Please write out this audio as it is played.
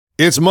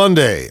It's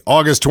Monday,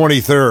 August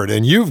 23rd,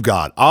 and you've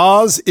got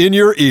Oz in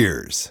your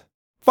ears.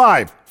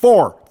 5,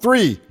 4,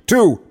 3,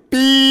 2,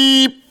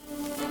 beep.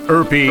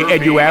 Irpy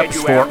EduApps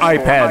for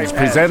iPads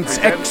presents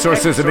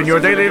Exorcism in Your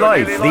Daily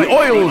Life, the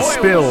oil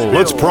spill.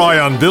 Let's pry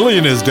on Billy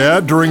and his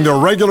dad during their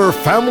regular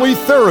family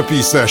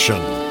therapy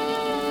session.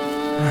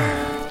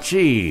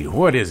 Gee,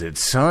 what is it,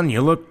 son?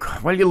 You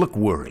look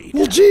worried.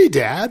 Well, gee,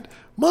 Dad,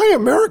 my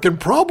American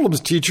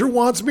Problems teacher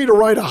wants me to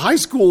write a high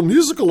school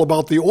musical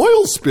about the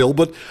oil spill,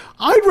 but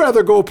I'd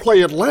rather go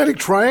play Atlantic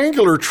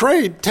Triangular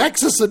Trade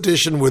Texas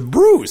Edition with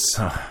Bruce.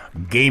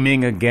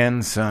 Gaming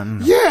again, son?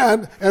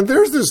 Yeah, and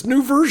there's this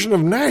new version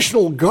of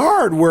National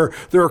Guard where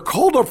they're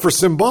called up for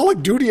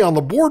symbolic duty on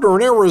the border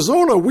in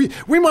Arizona. We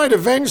might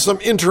avenge some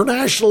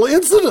international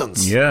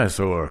incidents. Yes,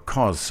 or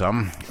cause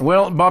some.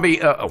 Well, Bobby,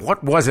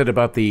 what was it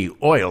about the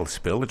oil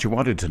spill that you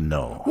wanted to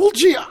know? Well,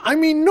 gee, I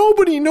mean,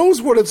 nobody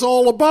knows what it's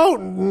all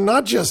about,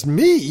 not just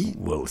me.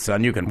 Well,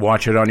 son, you can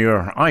watch it on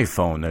your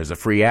iPhone. There's a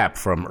free app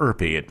from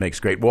Irpy. It makes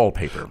great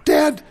wallpaper.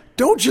 Dad,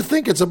 don't you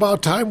think it's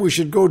about time we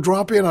should go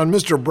drop in on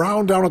Mr.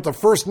 Brown down at the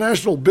First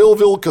National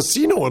Billville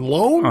Casino and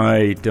Loan?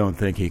 I don't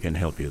think he can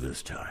help you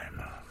this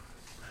time.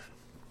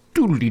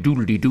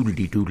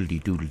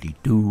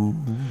 Doodly-doodly-doodly-doodly-doodly-doo.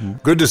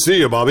 Good to see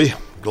you, Bobby.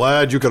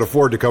 Glad you could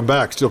afford to come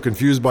back. Still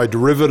confused by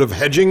derivative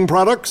hedging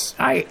products?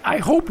 I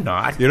hope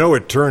not. You know,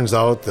 it turns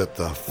out that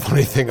the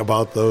funny thing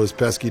about those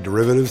pesky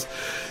derivatives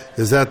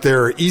is that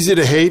they're easy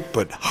to hate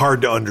but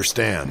hard to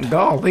understand.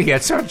 Golly,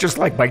 that sounds just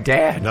like my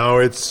dad. No,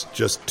 it's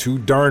just too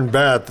darn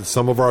bad that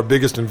some of our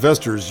biggest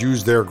investors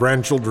use their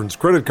grandchildren's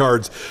credit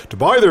cards to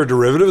buy their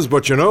derivatives,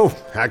 but you know,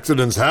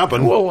 accidents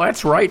happen. Well,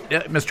 that's right,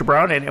 Mr.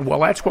 Brown, and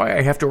well, that's why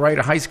I have to write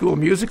a high school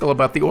musical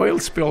about the oil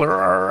spill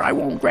or I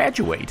won't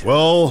graduate.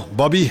 Well,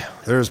 Bubby,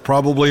 there's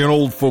probably an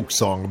old folk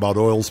song about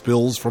oil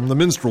spills from the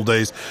minstrel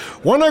days.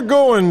 Wanna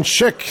go and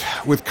check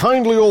with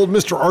kindly old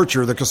Mr.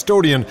 Archer, the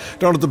custodian,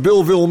 down at the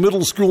Billville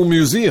Middle School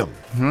Museum?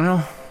 Well,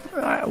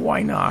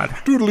 why not?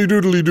 Doodly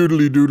doodly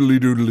doodly doodly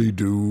doodly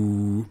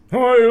doo.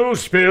 Oil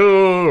spill,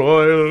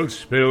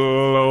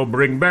 oh,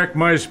 bring back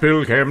my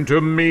spill cam to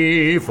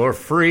me for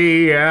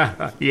free.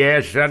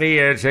 Yes, sonny,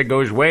 yes, it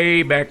goes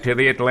way back to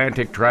the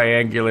Atlantic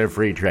Triangular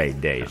Free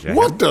Trade days.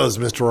 What does,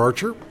 Mr.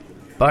 Archer?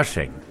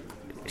 Busing.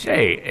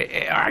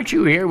 Say, aren't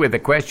you here with a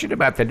question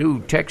about the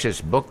new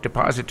Texas Book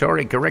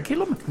Depository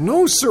curriculum?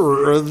 No,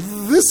 sir.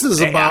 This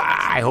is about...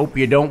 I hope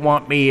you don't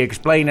want me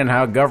explaining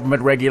how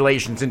government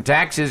regulations and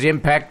taxes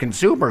impact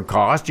consumer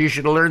costs. You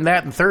should have learned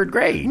that in third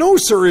grade. No,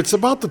 sir. It's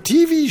about the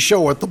TV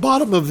show at the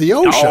bottom of the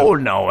ocean. Oh,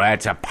 no.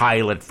 That's a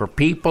pilot for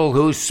people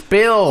who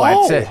spill.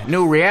 Oh. That's a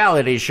new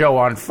reality show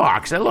on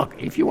Fox. Now, look,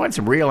 if you want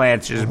some real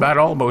answers about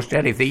almost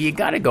anything, you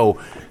got to go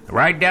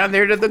right down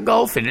there to the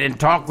Gulf and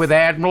talk with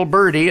Admiral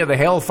Birdie of the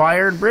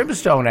Hellfire and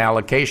Brimstone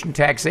Allocation,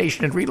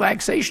 Taxation, and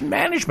Relaxation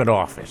Management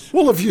Office.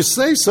 Well, if you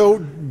say so,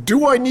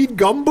 do I need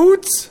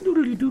gumboots?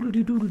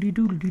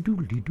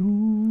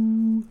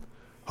 Doodly-doodly-doodly-doodly-doodly-doo.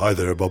 Hi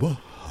there, Bubba.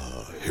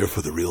 Here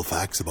for the real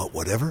facts about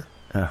whatever?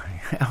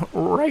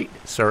 Right,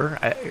 sir.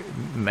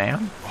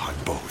 Ma'am? I'm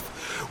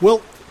both.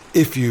 Well,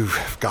 if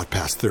you've got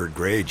past third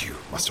grade, you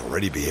must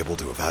already be able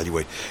to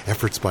evaluate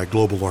efforts by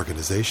global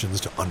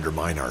organizations to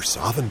undermine our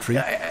sovereignty.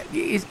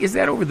 Is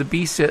that over the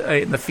beasts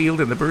in the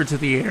field and the birds of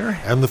the air?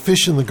 And the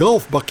fish in the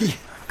Gulf, Bucky.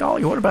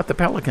 Golly, what about the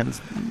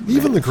pelicans?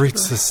 Even the Great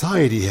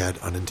Society had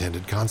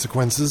unintended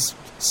consequences,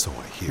 so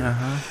I hear.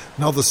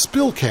 Now, the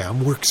spill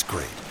cam works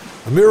great.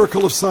 A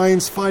miracle of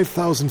science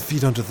 5,000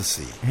 feet under the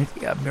sea.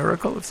 A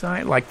miracle of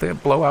science? Like the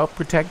blowout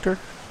protector?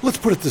 Let's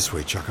put it this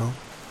way, Chucko.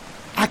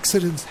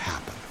 Accidents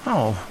happen.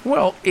 Oh,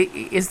 well,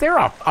 is there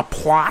a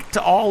plot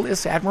to all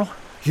this, Admiral?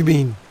 You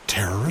mean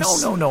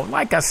terrorists? No,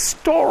 like a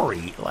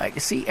story.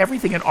 Like, see,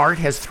 everything in art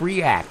has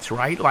 3 acts,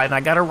 right? Like, I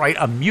gotta write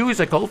a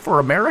musical for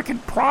American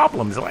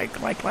problems, like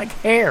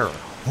hair.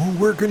 Oh,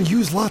 we're going to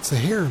use lots of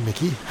hair,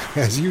 Mickey.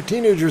 As you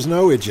teenagers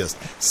know, it just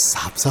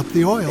sops up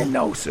the oil.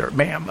 No, sir,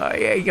 ma'am.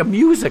 A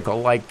musical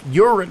like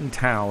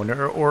Urinetown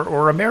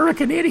or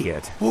American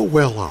Idiot. Oh,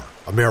 well, our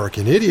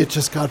American Idiot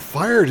just got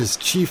fired as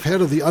chief head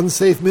of the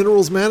Unsafe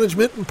Minerals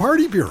Management and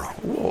Party Bureau.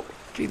 Well,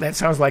 gee, that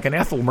sounds like an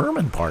Ethel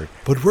Merman part.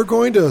 But we're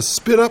going to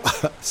split up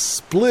the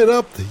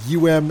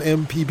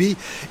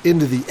UMMPB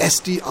into the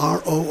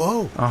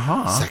SDROO.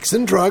 Sex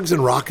and Drugs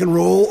and Rock and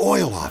Roll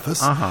Oil Office.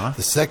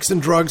 The sex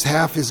and drugs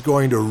half is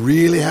going to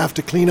really have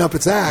to clean up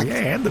its act.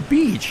 Yeah, and the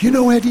beach. You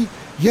know, Eddie,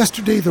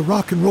 yesterday the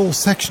rock and roll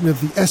section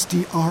of the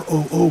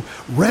SDROO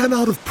ran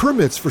out of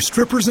permits for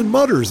strippers and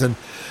mudders, and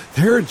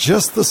they're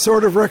just the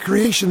sort of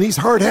recreation these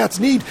hard hats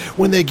need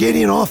when they get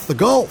in off the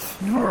Gulf.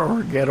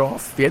 Or get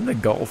off in the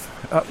Gulf.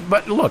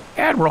 But look,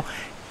 Admiral,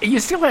 you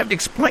still have to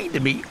explain to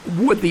me,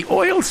 would the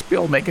oil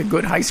spill make a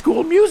good high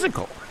school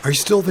musical? Are you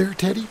still there,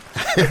 Teddy?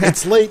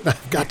 It's late and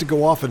I've got to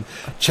go off and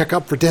check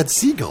up for dead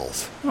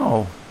seagulls.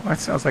 Oh, that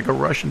sounds like a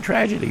Russian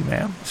tragedy,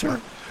 ma'am, sir.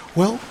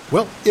 Well,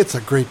 it's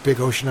a great big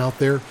ocean out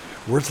there.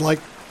 Words like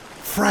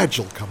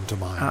fragile come to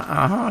mind.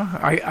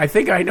 I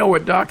think I know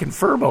what Doc and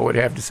Furbo would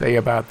have to say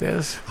about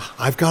this.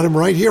 I've got him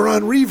right here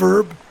on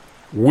reverb.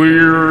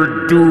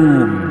 We're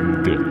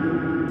doomed.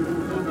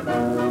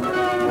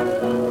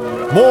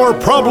 More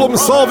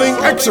problem-solving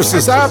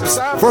exorcist apps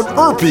from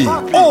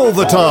Irpy all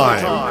the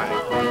time.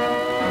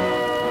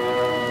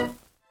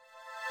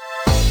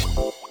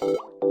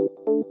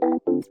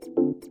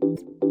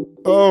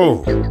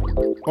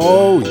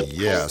 Oh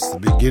yes, the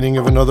beginning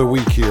of another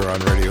week here on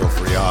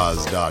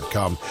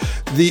RadioFreeOz.com,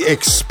 the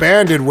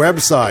expanded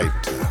website.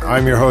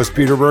 I'm your host,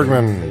 Peter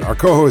Bergman, our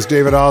co-host,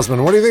 David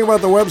Osmond. What do you think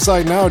about the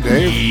website now,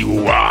 Dave?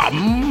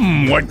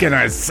 What can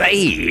I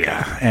say?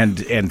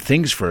 And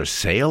things for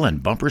sale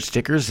and bumper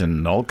stickers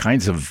and all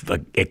kinds of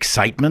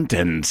excitement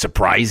and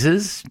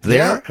surprises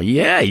there.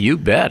 Yeah, you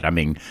bet. I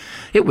mean,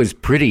 it was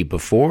pretty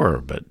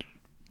before, but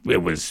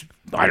it was...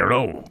 I don't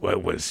know.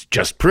 It was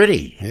just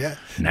pretty. Yeah.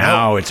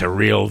 Now it's a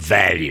real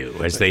value,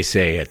 as they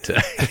say it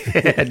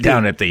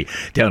down at the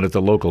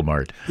local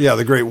mart. Yeah,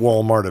 the great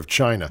Walmart of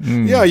China.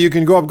 Yeah, you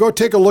can go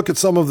take a look at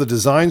some of the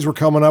designs we're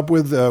coming up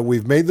with.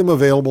 We've made them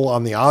available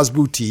on the Oz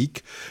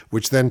Boutique,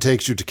 which then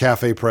takes you to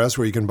Cafe Press,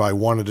 where you can buy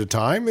one at a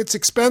time. It's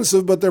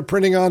expensive, but they're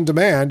printing on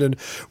demand, and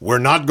we're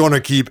not going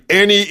to keep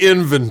any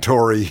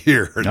inventory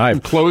here.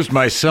 I've closed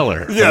my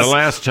cellar for the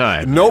last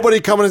time. Nobody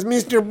coming as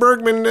Mr.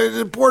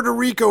 Bergman, Puerto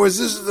Rico, is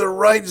this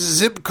the right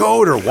zip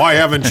code, or why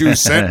haven't you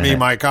sent me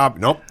my copy?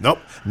 Nope,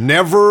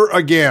 never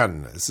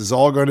again. This is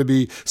all going to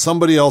be,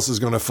 somebody else is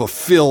going to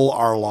fulfill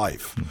our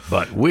life.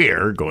 But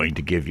we're going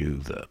to give you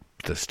the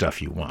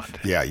stuff you want.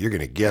 Yeah, you're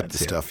going to get the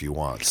stuff you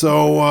want.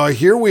 So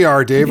here we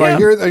are, Dave. Yeah. I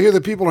hear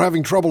that people are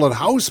having trouble at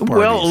house parties.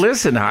 Well,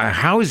 listen,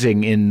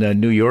 housing in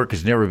New York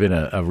has never been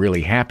a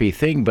really happy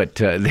thing, but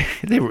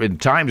the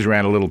Times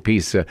ran a little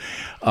piece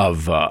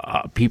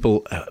of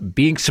people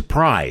being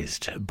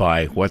surprised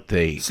by what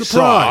they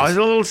saw. I was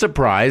a little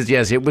surprised.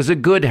 Yes, it was a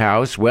good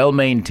house, well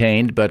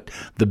maintained, but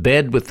the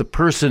bed with the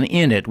person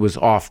in it was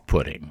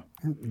off-putting.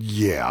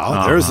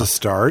 Yeah, there's a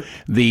start.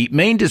 The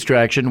main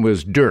distraction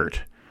was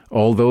dirt.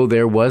 Although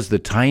there was the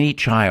tiny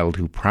child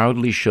who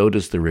proudly showed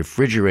us the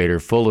refrigerator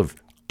full of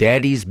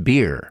Daddy's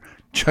beer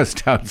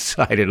just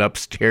outside an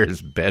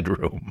upstairs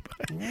bedroom.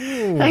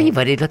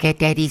 Anybody look at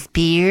Daddy's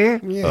beer?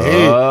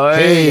 Yeah.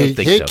 Hey,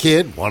 so.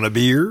 Kid, want a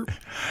beer?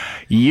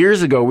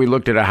 Years ago, we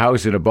looked at a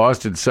house in a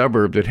Boston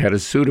suburb that had a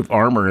suit of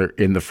armor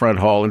in the front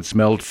hall and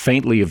smelled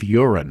faintly of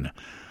urine.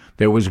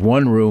 There was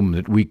one room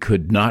that we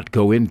could not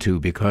go into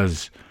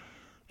because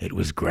it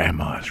was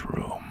Grandma's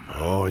room.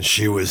 Oh, and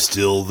she was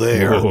still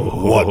there.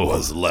 What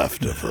was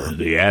left of her?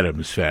 The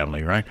Addams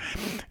family, right?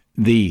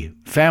 The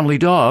family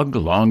dog,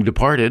 long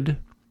departed,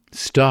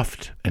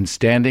 stuffed and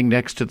standing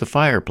next to the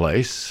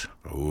fireplace.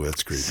 Oh,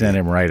 that's creepy. Sent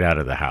him right out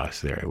of the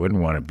house there. I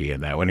wouldn't want to be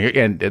in that one.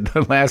 And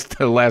the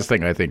last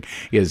thing I think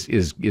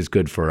is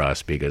good for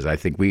us, because I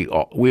think we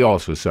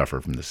also suffer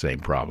from the same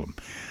problem.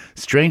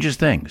 Strangest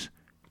things,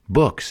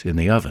 books in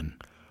the oven.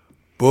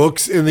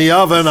 Books in the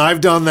oven. I've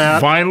done that.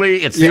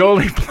 Finally, it's the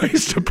only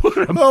place to put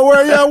them. Oh,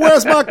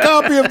 where's my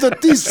copy of the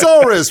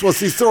Thesaurus? Well,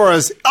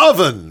 Thesaurus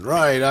oven.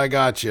 Right, I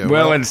got you.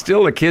 Well, and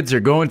still the kids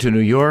are going to New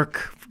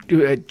York,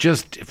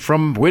 just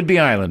from Whidbey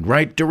Island,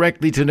 right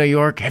directly to New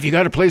York. Have you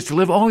got a place to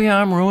live? Oh,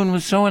 yeah, I'm rooming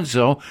with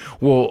so-and-so.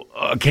 Well,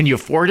 can you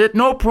afford it?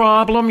 No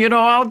problem.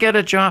 I'll get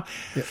a job.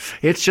 Yeah.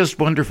 It's just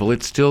wonderful.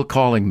 It's still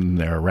calling them.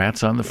 There are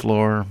rats on the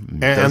floor.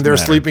 And they're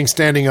sleeping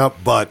standing up,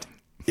 but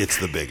it's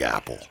the Big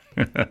Apple.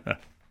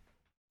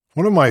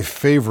 One of my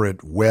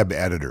favorite web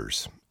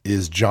editors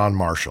is John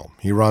Marshall.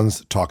 He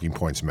runs Talking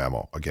Points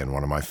Memo. Again,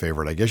 one of my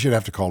favorite. I guess you'd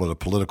have to call it a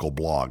political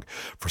blog.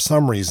 For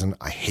some reason,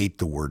 I hate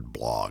the word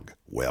blog.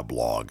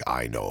 Weblog,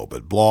 I know.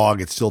 But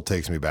blog, it still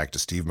takes me back to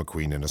Steve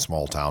McQueen in a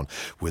small town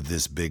with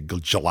this big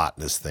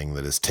gelatinous thing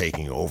that is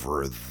taking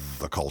over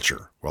the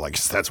culture. Well, I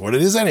guess that's what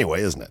it is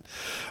anyway, isn't it?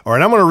 All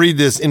right, I'm going to read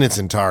this in its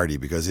entirety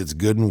because it's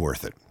good and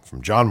worth it.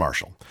 From John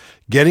Marshall.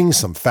 Getting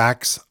some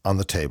facts on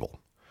the table.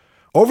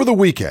 Over the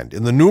weekend,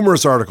 in the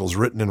numerous articles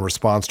written in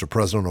response to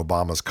President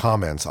Obama's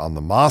comments on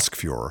the mosque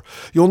furor,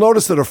 you'll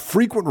notice that a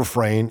frequent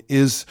refrain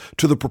is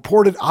to the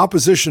purported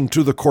opposition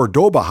to the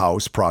Cordoba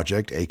House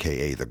project,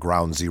 aka the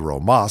Ground Zero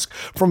Mosque,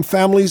 from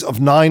families of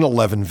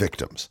 9/11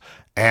 victims.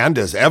 And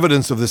as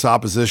evidence of this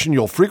opposition,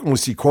 you'll frequently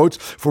see quotes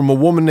from a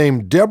woman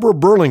named Deborah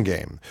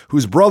Burlingame,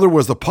 whose brother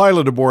was the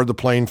pilot aboard the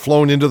plane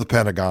flown into the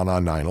Pentagon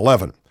on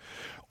 9/11.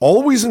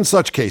 Always in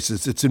such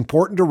cases, it's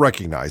important to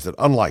recognize that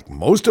unlike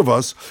most of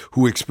us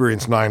who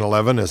experience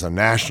 9/11 as a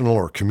national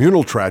or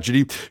communal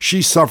tragedy,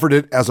 she suffered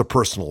it as a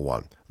personal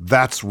one.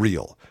 That's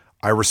real.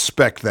 I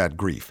respect that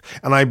grief,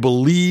 and I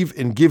believe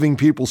in giving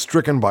people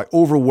stricken by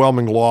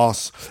overwhelming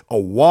loss a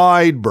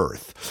wide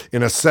berth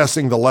in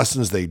assessing the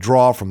lessons they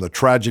draw from the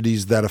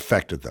tragedies that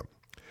affected them.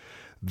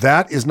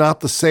 That is not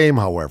the same,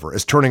 however,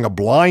 as turning a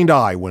blind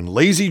eye when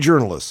lazy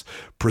journalists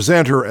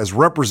present her as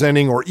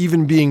representing or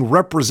even being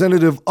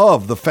representative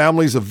of the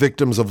families of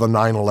victims of the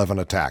 9/11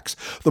 attacks.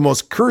 The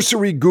most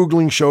cursory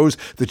Googling shows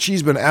that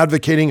she's been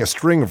advocating a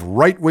string of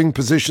right-wing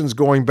positions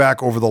going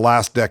back over the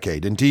last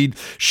decade. Indeed,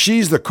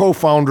 she's the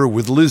co-founder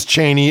with Liz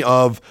Cheney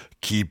of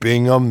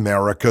Keeping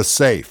America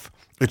Safe.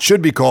 It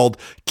should be called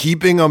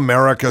Keeping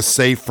America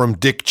Safe from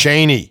Dick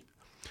Cheney.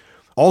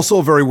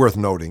 Also very worth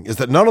noting is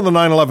that none of the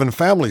 9/11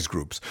 families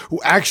groups, who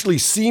actually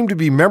seem to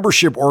be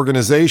membership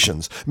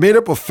organizations made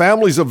up of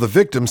families of the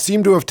victims,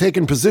 seem to have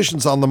taken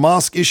positions on the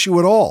mosque issue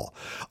at all.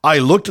 I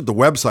looked at the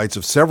websites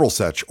of several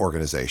such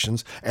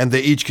organizations, and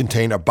they each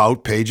contain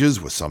about pages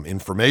with some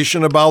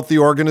information about the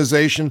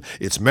organization,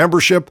 its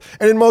membership,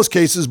 and in most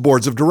cases,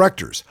 boards of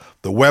directors.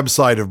 The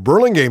website of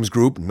Burlingame's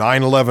group,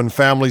 9/11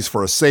 Families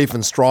for a Safe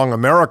and Strong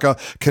America,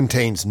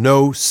 contains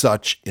no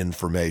such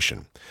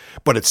information.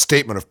 But its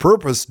statement of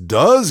purpose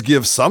does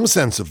give some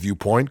sense of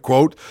viewpoint.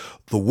 Quote,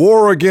 "The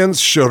war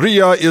against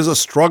Sharia is a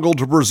struggle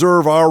to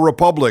preserve our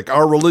republic,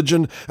 our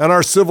religion, and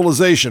our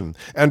civilization,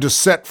 and to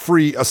set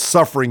free a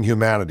suffering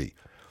humanity."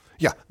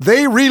 Yeah,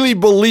 they really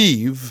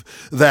believe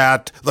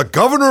that the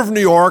governor of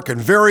New York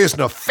and various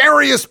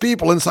nefarious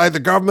people inside the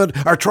government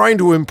are trying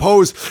to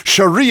impose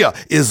Sharia,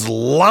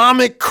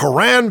 Islamic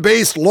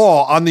Quran-based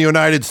law on the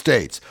United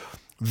States.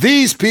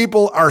 These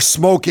people are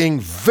smoking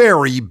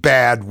very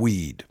bad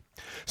weed.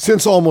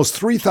 Since almost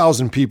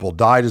 3,000 people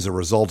died as a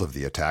result of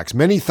the attacks,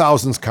 many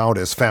thousands count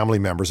as family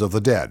members of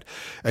the dead.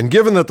 And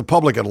given that the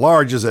public at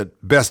large is at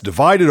best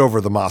divided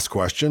over the mosque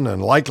question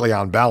and likely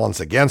on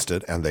balance against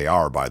it, and they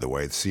are, by the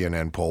way, the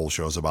CNN poll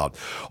shows about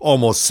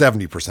almost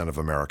 70% of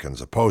Americans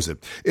oppose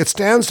it, it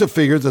stands to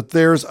figure that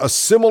there's a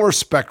similar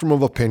spectrum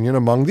of opinion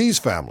among these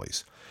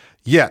families.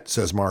 Yet,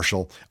 says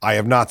Marshall, I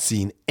have not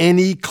seen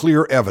any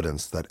clear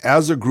evidence that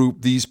as a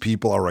group these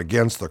people are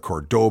against the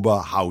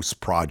Cordoba House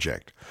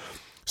Project.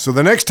 So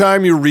the next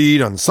time you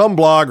read on some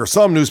blog or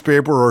some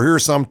newspaper or hear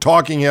some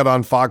talking head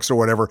on Fox or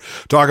whatever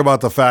talk about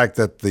the fact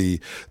that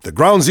the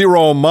Ground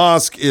Zero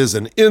Mosque is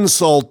an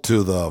insult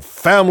to the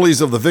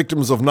families of the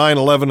victims of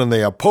 9/11 and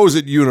they oppose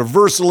it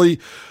universally,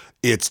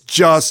 it's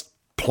just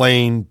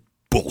plain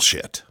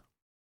bullshit.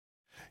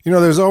 You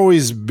know, there's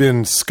always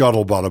been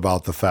scuttlebutt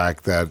about the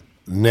fact that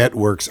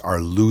networks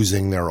are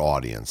losing their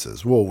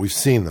audiences. Well, we've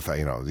seen the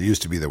fact, there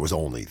used to be there was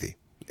only the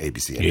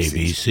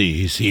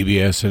ABC,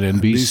 CBS, and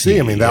NBC.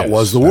 I mean, that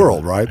was the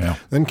world, right? Yeah.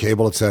 Then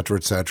cable, et cetera,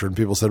 and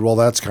people said, well,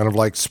 that's kind of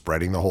like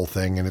spreading the whole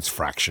thing, and it's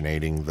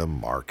fractionating the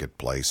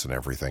marketplace and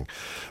everything.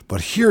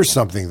 But here's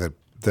something that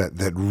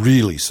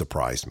really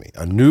surprised me.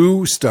 A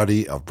new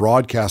study of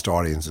broadcast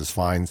audiences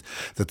finds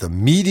that the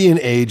median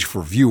age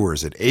for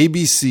viewers at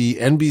ABC,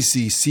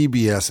 NBC,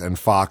 CBS, and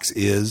Fox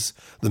is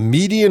the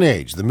median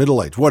age, the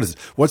middle age.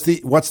 What's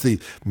the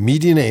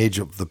median age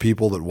of the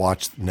people that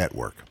watch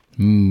network?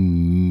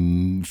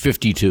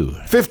 52.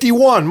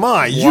 51.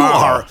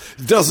 Wow.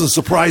 Doesn't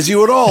surprise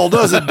you at all,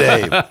 does it,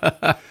 Dave?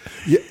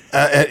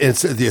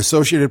 The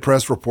Associated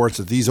Press reports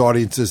that these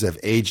audiences have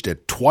aged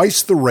at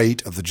twice the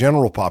rate of the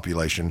general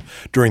population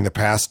during the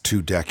past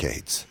 2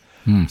 decades.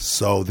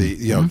 So the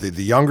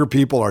younger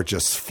people are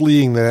just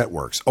fleeing the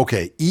networks.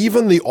 Okay,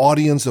 even the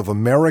audience of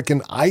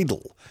American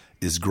Idol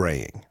is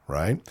graying,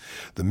 right?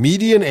 The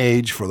median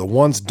age for the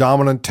once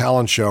dominant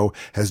talent show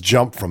has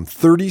jumped from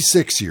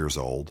 36 years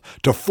old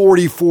to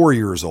 44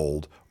 years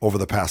old over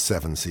the past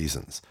 7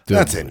 seasons.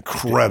 That's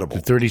incredible.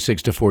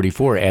 36 to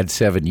 44, add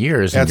 7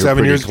 years, and you're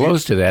pretty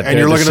close to that. And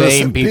you're looking at the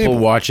same people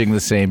watching the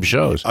same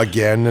shows.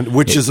 Again,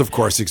 which is, of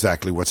course,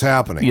 exactly what's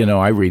happening.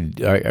 I read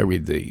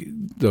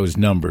those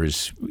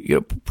numbers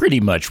pretty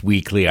much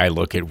weekly. I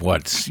look at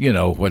what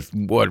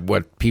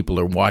people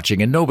are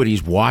watching, and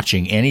nobody's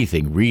watching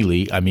anything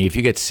really. I mean, if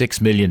you get 6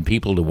 million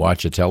people to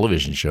watch a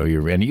television show,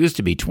 and it used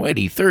to be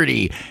 20,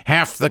 30,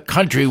 half the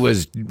country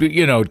was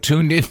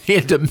tuned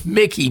into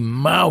Mickey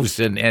Mouse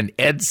and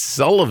Ed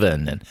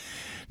Sullivan, and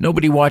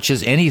nobody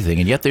watches anything,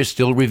 and yet they're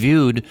still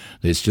reviewed.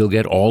 They still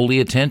get all the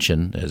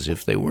attention as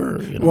if they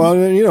were. Well,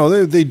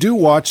 they do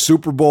watch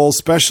Super Bowl.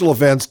 Special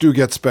events do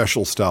get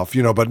special stuff,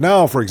 But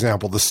now, for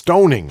example, the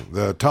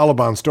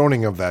Taliban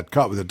stoning of that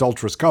the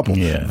adulterous couple,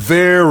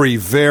 very,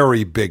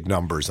 very big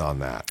numbers on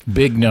that.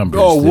 Big numbers.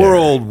 Oh,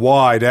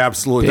 worldwide,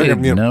 absolutely.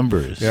 Big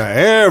numbers. Yeah,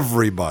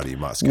 everybody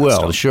must get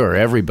stoned. Well, sure,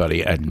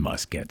 everybody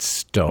must get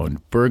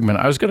stoned. Bergman,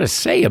 I was going to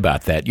say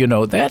about that,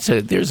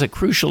 there's a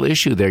crucial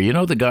issue there.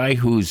 The guy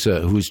whose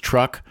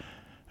truck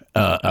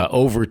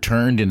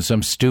overturned in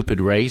some stupid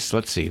race.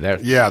 Let's see. The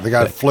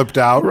guy flipped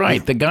out.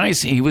 Right.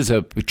 He was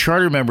a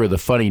charter member of the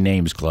Funny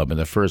Names Club in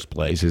the first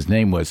place. His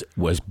name was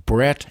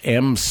Brett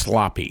M.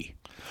 Sloppy.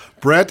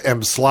 Brett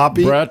M.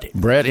 Sloppy?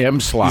 Brett M.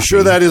 Sloppy. You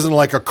sure that isn't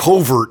like a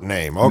covert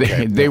name?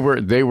 Okay. They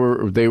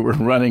were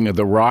running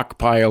the Rock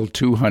Pile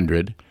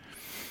 200.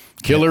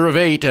 Killer of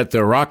 8 at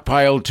the Rock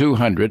Pile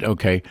 200.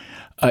 Okay.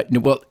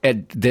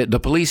 The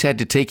police had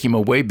to take him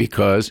away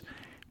because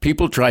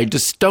people tried to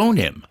stone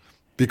him.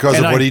 Because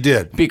of what he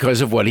did. Because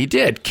of what he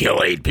did.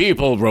 Kill 8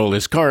 people, roll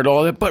his card,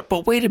 all that.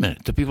 But wait a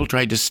minute. The people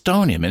tried to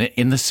stone him. And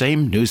in the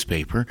same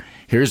newspaper,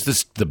 here's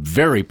the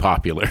very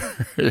popular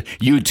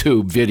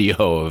YouTube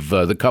video of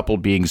the couple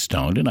being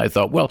stoned. And I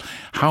thought, well,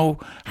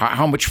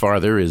 how much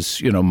farther is,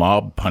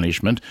 mob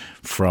punishment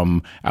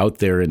from out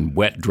there in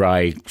wet,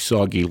 dry,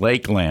 soggy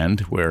Lakeland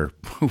where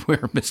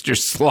Mr.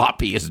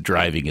 Sloppy is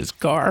driving his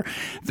car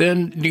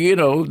than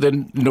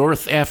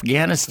North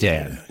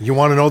Afghanistan. You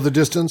want to know the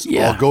distance?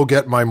 Yeah. I'll go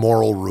get my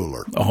moral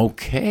ruler.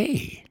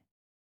 Okay.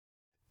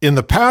 In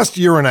the past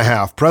year and a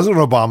half, President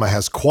Obama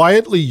has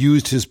quietly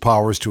used his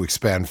powers to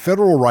expand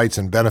federal rights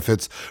and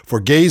benefits for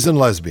gays and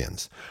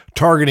lesbians,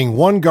 targeting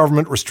one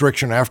government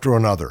restriction after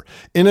another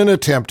in an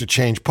attempt to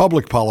change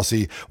public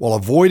policy while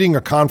avoiding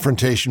a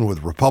confrontation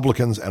with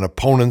Republicans and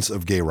opponents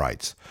of gay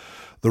rights.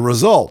 The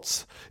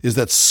results is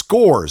that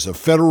scores of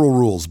federal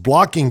rules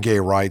blocking gay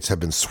rights have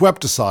been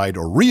swept aside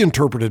or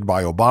reinterpreted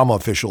by Obama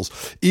officials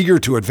eager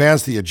to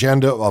advance the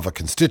agenda of a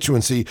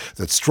constituency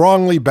that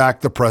strongly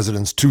backed the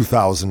president's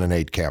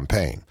 2008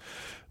 campaign.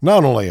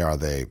 Not only are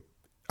they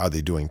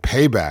doing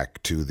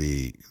payback to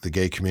the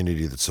gay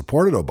community that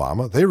supported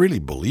Obama, they really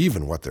believe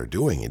in what they're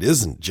doing. It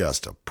isn't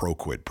just a pro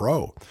quid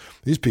pro.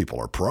 These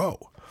people are pro.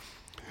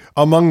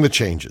 Among the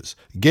changes,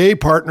 gay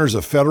partners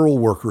of federal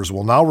workers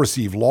will now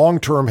receive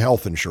long-term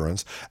health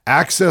insurance,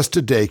 access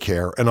to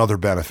daycare, and other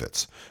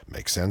benefits.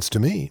 Makes sense to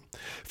me.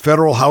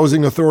 Federal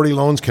Housing Authority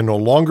loans can no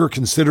longer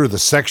consider the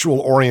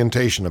sexual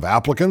orientation of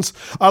applicants.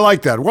 I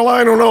like that. Well,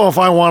 I don't know if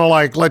I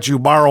want to let you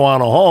borrow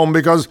on a home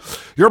because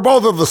you're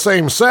both of the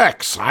same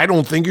sex. I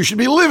don't think you should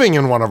be living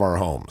in one of our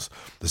homes.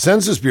 The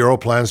Census Bureau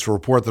plans to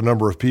report the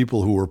number of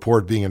people who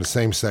report being in a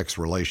same-sex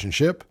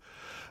relationship.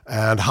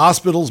 And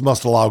hospitals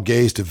must allow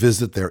gays to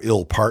visit their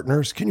ill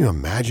partners. Can you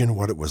imagine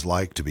what it was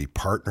like to be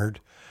partnered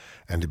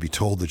and to be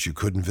told that you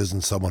couldn't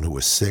visit someone who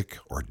was sick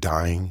or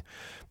dying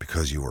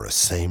because you were a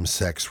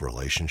same-sex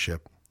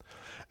relationship?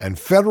 And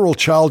federal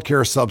child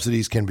care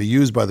subsidies can be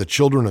used by the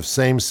children of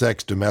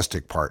same-sex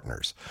domestic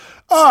partners.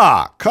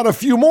 Cut a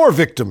few more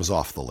victims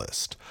off the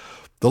list.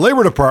 The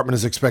Labor Department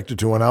is expected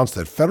to announce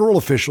that federal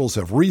officials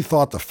have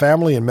rethought the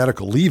Family and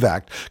Medical Leave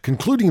Act,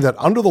 concluding that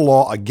under the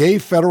law, a gay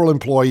federal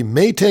employee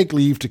may take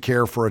leave to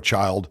care for a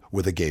child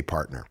with a gay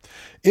partner.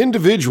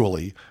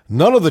 Individually,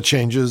 none of the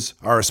changes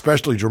are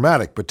especially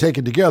dramatic, but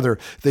taken together,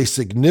 they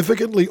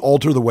significantly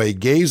alter the way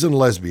gays and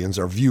lesbians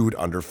are viewed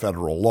under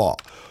federal law.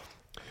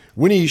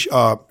 Winnie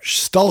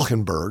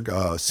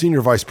Stolkenberg,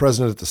 senior vice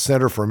president at the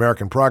Center for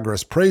American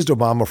Progress, praised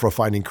Obama for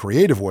finding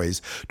creative ways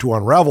to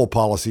unravel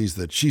policies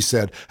that she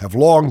said have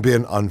long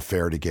been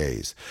unfair to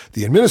gays.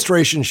 The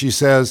administration, she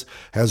says,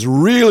 has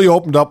really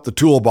opened up the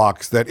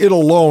toolbox that it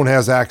alone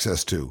has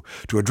access to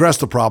address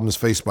the problems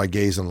faced by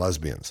gays and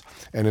lesbians.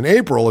 And in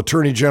April,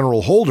 Attorney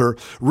General Holder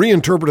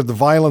reinterpreted the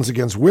Violence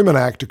Against Women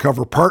Act to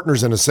cover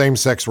partners in a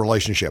same-sex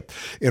relationship.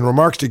 In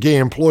remarks to gay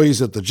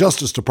employees at the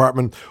Justice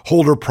Department,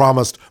 Holder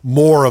promised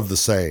more of the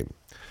same.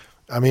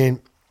 I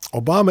mean,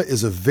 Obama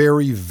is a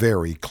very,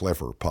 very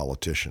clever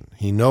politician.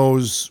 He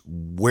knows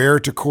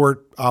where to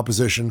court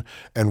opposition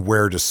and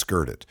where to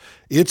skirt it.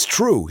 It's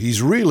true,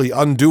 he's really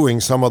undoing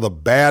some of the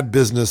bad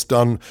business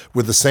done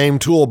with the same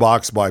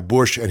toolbox by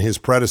Bush and his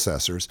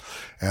predecessors.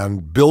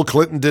 And Bill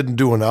Clinton didn't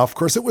do enough. Of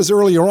course, it was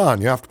earlier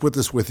on. You have to put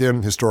this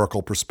within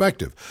historical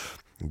perspective.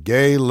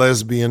 Gay,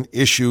 lesbian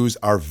issues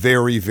are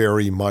very,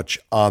 very much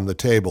on the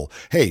table.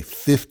 Hey,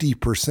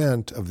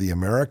 50% of the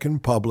American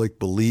public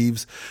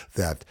believes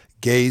that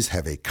gays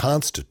have a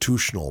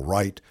constitutional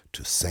right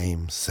to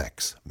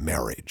same-sex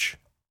marriage.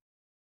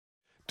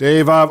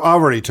 Dave, I've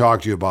already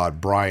talked to you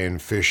about Brian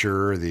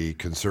Fisher, the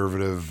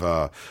conservative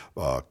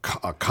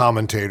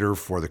commentator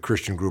for the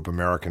Christian group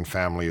American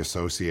Family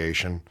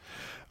Association.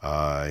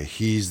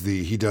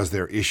 He does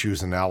their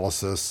issues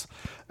analysis,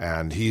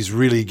 and he's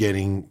really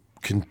getting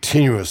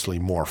continuously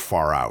more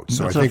far out.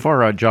 So it's a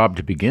far out job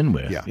to begin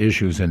with,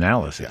 issues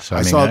analysis.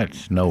 Yeah.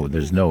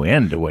 There's no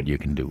end to what you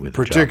can do with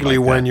particularly a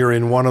job like when that. You're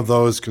in one of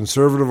those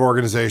conservative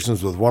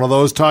organizations with one of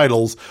those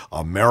titles,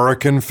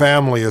 American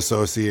Family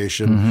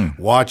Association.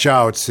 Mm-hmm. Watch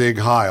out, Sig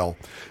Heil.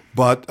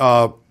 But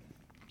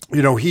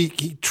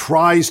he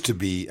tries to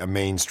be a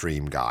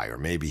mainstream guy, or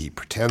maybe he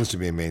pretends to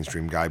be a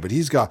mainstream guy, but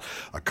he's got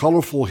a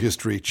colorful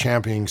history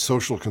championing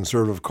social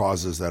conservative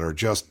causes that are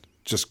just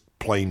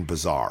plain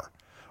bizarre.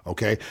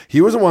 Okay?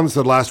 He was the one that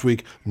said last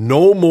week,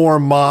 no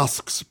more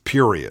mosques,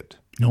 period.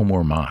 No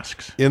more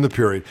mosques. In the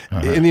period.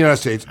 In the United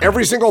States.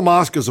 Every single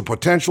mosque is a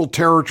potential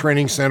terror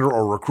training center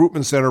or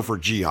recruitment center for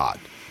jihad.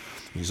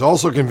 He's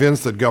also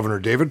convinced that Governor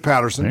David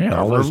Paterson,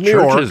 all those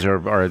churches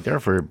are there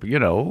for,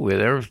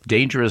 they're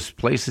dangerous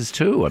places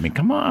too. I mean,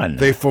 come on.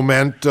 They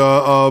foment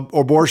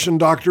abortion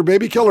doctor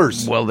baby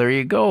killers. Well, there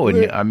you go.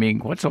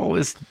 And what's all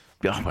this?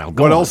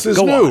 What else is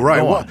new,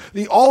 right?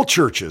 All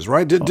churches,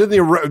 right? Did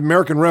the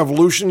American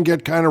Revolution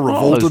get kind of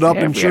revolted up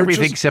in churches?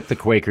 Everything except the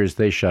Quakers,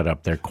 they shut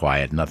up. They're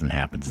quiet. Nothing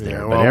happens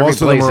there. Yeah, but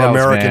most of them are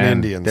American else,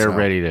 Indians. They're now.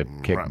 ready to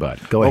kick butt.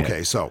 Go ahead.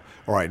 Okay, so,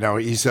 all right. Now,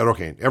 he said,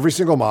 every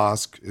single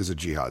mosque is a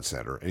jihad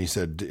center. And he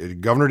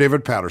said Governor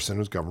David Paterson,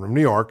 who's governor of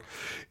New York,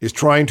 is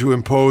trying to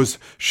impose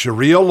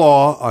Sharia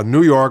law on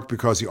New York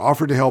because he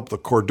offered to help the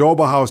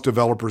Cordoba House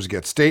developers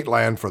get state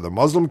land for the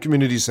Muslim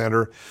Community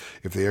Center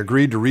if they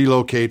agreed to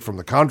relocate from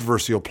the controversial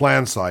controversial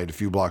planned site a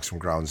few blocks from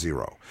Ground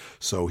Zero.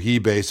 So he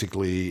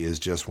basically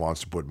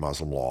wants to put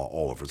Muslim law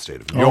all over the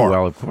state of New York. Oh,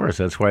 well, of course.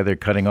 That's why they're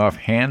cutting off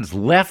hands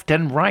left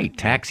and right.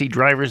 Taxi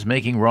drivers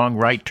making wrong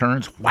right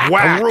turns.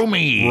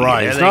 Whack-a-roomie.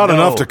 Right. It's not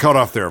enough to cut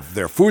off their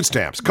food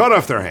stamps. Cut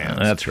off their hands.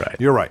 That's right.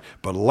 You're right.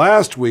 But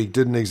last week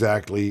didn't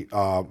exactly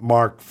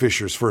mark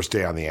Fisher's first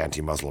day on the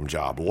anti-Muslim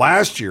job.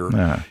 Last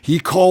year, he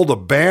called a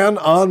ban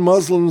on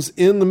Muslims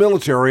in the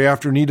military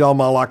after Nidal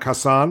Malak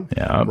Hassan,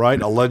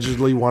 right,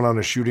 allegedly went on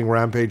a shooting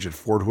rampage at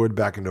Fort Hood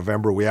back in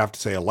November. We have to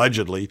say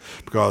allegedly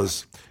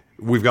because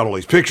we've got all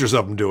these pictures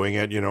of him doing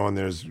it,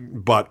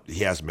 but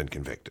he hasn't been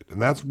convicted.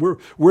 And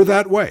we're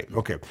that way.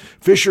 Okay.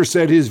 Fisher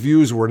said his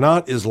views were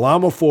not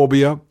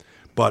Islamophobia,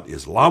 but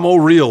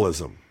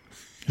Islamorealism.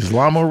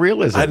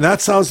 Islamorealism. And that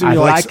sounds to me I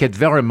like it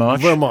very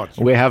much. Very much.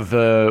 We have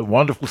a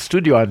wonderful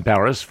studio in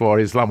Paris for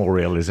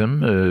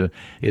Islamorealism.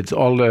 It's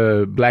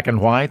all black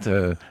and white,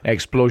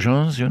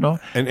 explosions,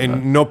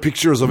 And no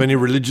pictures of any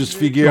religious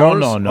figures?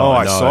 No. Oh,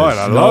 I saw it.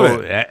 I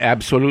love it.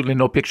 Absolutely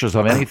no pictures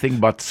of anything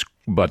but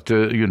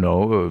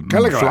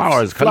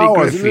flowers,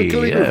 calligraphy.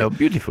 Yeah,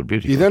 beautiful.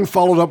 He then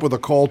followed up with a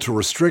call to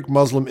restrict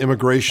Muslim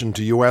immigration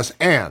to U.S.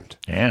 and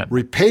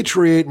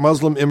repatriate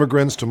Muslim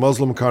immigrants to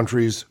Muslim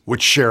countries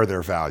which share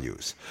their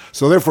values.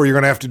 So therefore, you're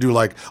going to have to do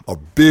like a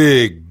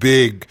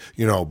big,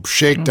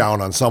 shakedown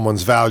on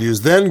someone's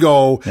values, then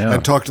go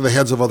and talk to the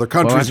heads of other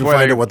countries and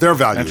find out what their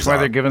values are. That's why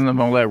they're giving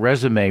them all that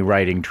resume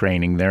writing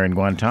training there in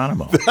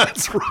Guantanamo.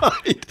 That's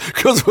right,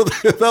 because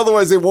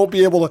otherwise they won't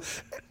be able to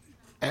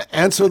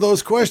answer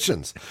those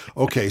questions.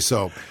 Okay,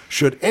 so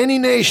should any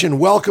nation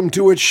welcome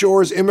to its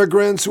shores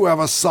immigrants who have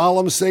a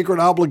solemn, sacred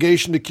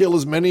obligation to kill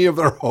as many of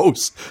their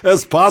hosts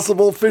as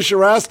possible?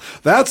 Fisher asked.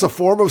 That's a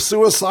form of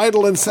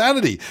suicidal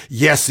insanity.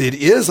 Yes, it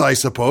is, I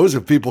suppose,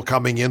 if people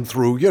coming in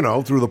through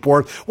the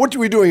port. What are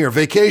we doing here?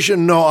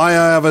 Vacation? No, I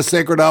have a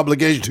sacred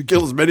obligation to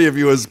kill as many of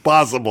you as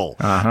possible.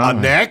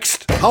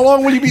 Next? How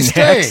long will you be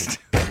staying?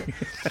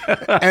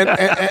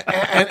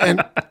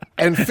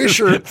 and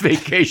Fisher...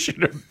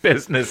 Vacation or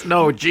business?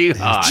 No,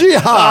 jihad.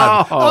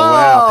 Jihad. Oh,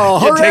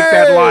 well. You take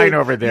that line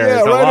over there. Yeah,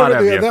 There's a lot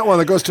of you. That one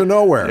that goes to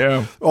nowhere.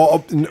 Yeah.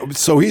 Oh,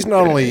 so he's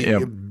not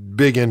only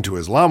big into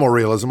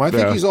Islamorealism, I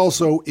think he's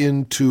also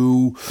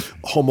into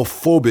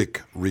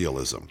homophobic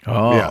realism.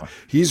 Oh. Yeah.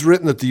 He's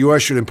written that the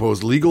U.S. should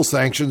impose legal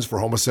sanctions for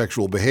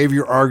homosexual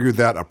behavior, argued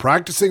that a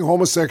practicing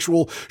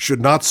homosexual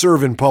should not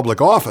serve in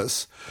public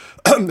office,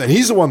 and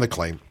he's the one that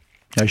claimed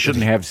I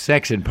shouldn't have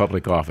sex in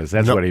public office.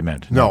 That's what he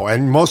meant. No,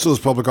 and most of those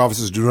public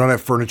offices do not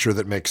have furniture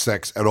that makes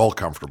sex at all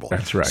comfortable.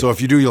 That's right. So if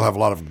you do, you'll have a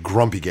lot of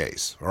grumpy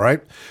gays, all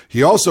right?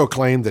 He also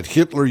claimed that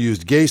Hitler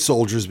used gay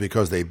soldiers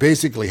because they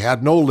basically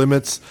had no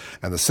limits,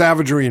 and the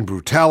savagery and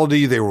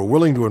brutality they were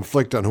willing to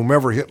inflict on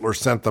whomever Hitler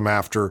sent them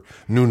after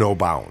knew no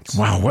bounds.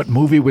 Wow, what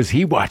movie was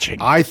he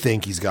watching? I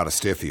think he's got a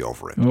stiffy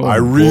over it. I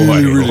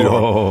really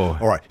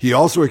don't. All right. He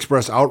also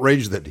expressed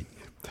outrage that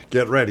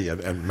get ready,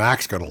 and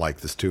Mac's going to like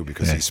this too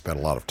because he spent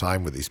a lot of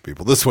time with these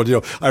people. This one,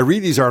 I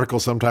read these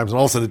articles sometimes, and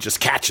all of a sudden it just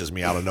catches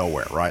me out of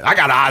nowhere, right? I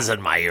got Oz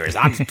in my ears.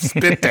 I'm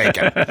spit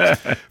taking.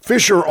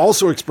 Fisher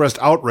also expressed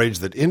outrage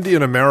that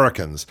Indian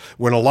Americans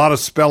win a lot of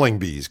spelling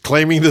bees,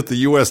 claiming that the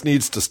U.S.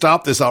 needs to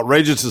stop this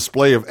outrageous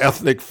display of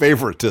ethnic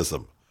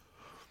favoritism.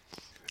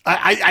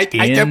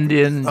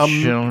 Indian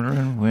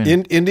children win.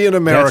 Indian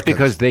Americans. That's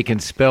because they can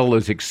spell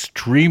those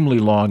extremely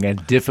long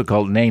and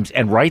difficult names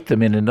and write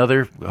them in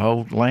another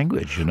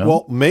language,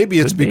 Well, maybe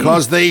it's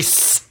because they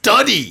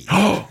study.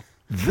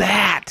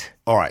 That.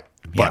 All right.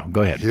 But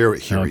go ahead. Here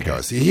he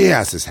goes. He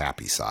has his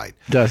happy side.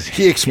 Does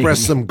he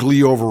expressed some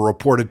glee over a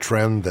reported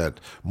trend that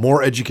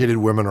more educated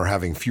women are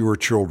having fewer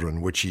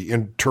children, which he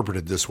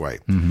interpreted this way.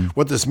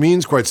 What this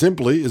means, quite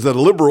simply, is that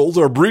liberals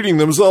are breeding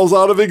themselves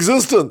out of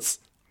existence.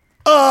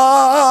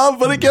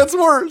 But it gets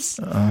worse.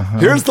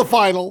 Here's the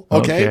final.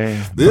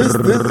 Okay.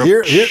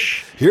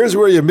 Here's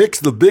where you mix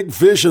the big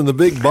fish and the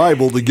big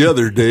Bible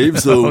together, Dave.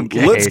 So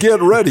let's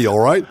get ready, all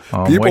right?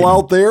 People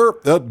out there,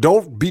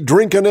 don't be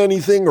drinking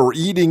anything or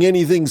eating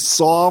anything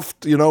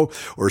soft, or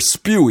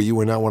spewy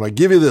when I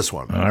give you this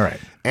one. All right.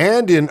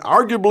 And in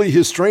arguably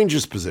his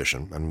strangest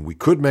position, and we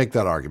could make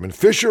that argument,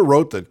 Fisher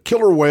wrote that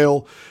killer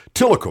whale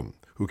Tilikum,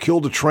 who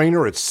killed a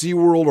trainer at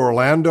SeaWorld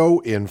Orlando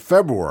in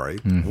February,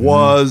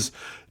 was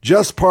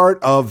just part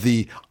of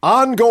the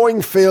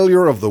ongoing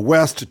failure of the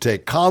West to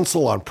take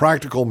counsel on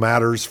practical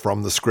matters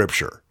from the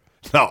Scripture.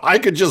 Now, I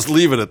could just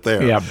leave it at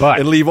there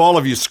and leave all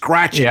of you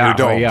scratching your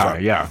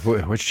domes.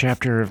 Which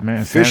chapter of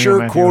Matthew?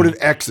 Fisher quoted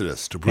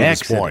Exodus to prove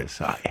his point.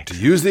 To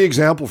use the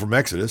example from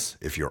Exodus,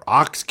 if your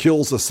ox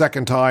kills a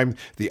second time,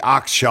 the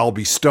ox shall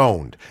be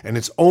stoned, and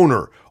its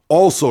owner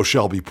also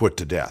shall be put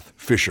to death,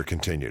 Fisher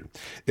continued.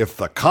 If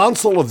the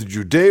counsel of the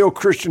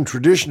Judeo-Christian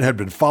tradition had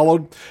been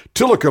followed,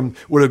 Tilikum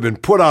would have been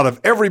put out of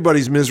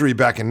everybody's misery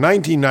back in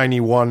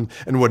 1991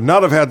 and would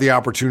not have had the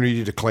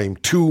opportunity to claim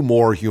 2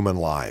 more human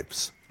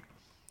lives.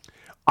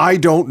 I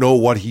don't know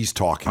what he's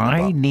talking about.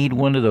 I need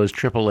one of those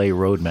AAA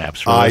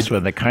roadmaps for this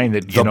one, the kind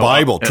that,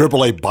 Bible,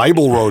 AAA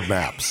Bible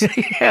roadmaps.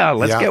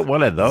 Let's get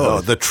one of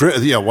those. The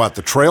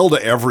trail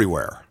to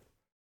everywhere.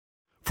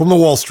 From the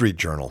Wall Street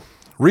Journal.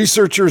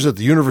 Researchers at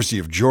the University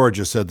of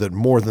Georgia said that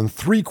more than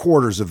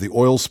 3/4 of the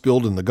oil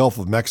spilled in the Gulf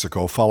of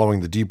Mexico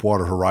following the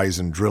Deepwater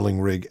Horizon drilling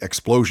rig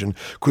explosion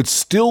could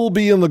still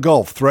be in the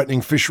Gulf,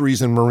 threatening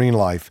fisheries and marine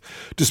life,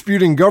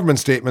 disputing government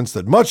statements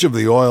that much of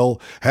the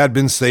oil had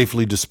been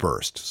safely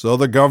dispersed. So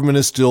the government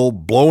is still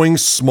blowing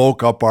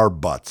smoke up our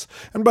butts.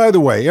 And by the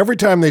way, every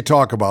time they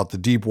talk about the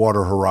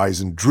Deepwater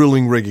Horizon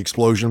drilling rig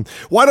explosion,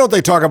 why don't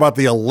they talk about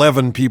the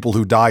 11 people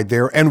who died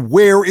there? And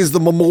where is the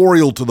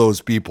memorial to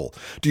those people?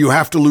 Do you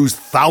have to lose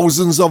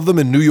thousands of them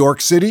in New York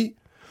City?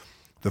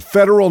 The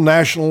Federal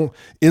National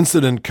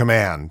Incident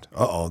Command,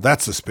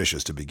 that's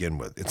suspicious to begin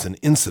with. It's an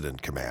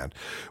incident command,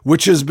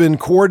 which has been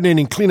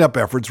coordinating cleanup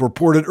efforts,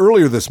 reported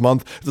earlier this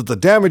month that the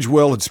damaged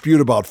well had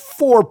spewed about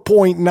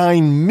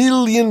 4.9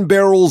 million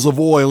barrels of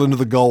oil into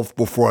the Gulf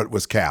before it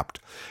was capped.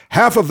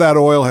 Half of that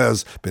oil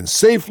has been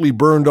safely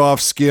burned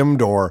off,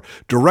 skimmed, or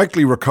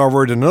directly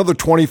recovered, and another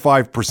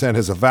 25%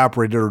 has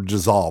evaporated or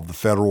dissolved, the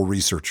federal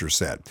researchers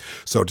said.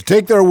 So to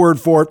take their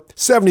word for it,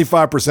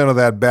 75% of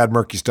that bad,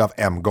 murky stuff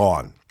am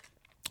gone.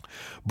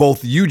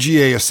 Both the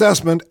UGA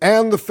assessment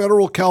and the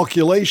federal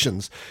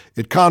calculations,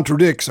 it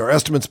contradicts our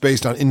estimates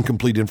based on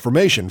incomplete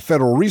information.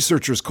 Federal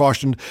researchers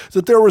cautioned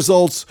that their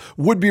results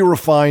would be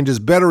refined as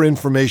better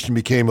information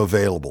became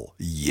available.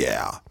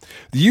 Yeah.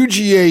 The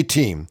UGA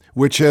team,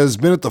 which has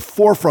been at the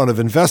forefront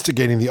of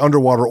investigating the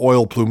underwater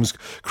oil plumes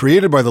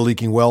created by the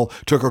leaking well,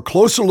 took a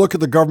closer look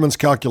at the government's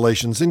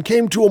calculations and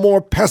came to a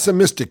more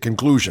pessimistic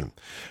conclusion.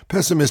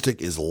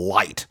 Pessimistic is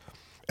light.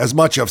 As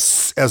much as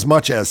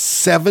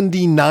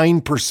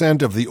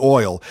 79% of the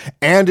oil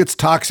and its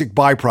toxic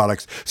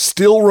byproducts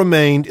still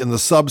remained in the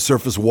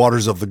subsurface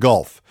waters of the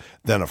Gulf.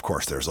 Then, of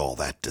course, there's all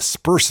that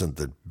dispersant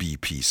that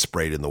BP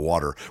sprayed in the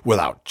water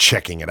without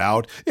checking it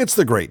out. It's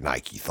the great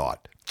Nike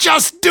thought.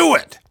 Just do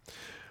it!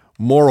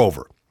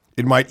 Moreover,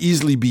 it might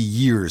easily be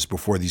years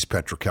before these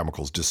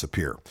petrochemicals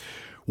disappear.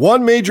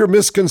 One major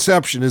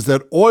misconception is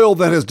that oil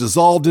that has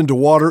dissolved into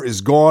water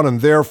is gone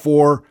and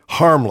therefore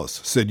harmless,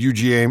 said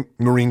UGA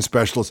marine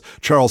specialist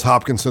Charles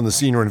Hopkinson, the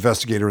senior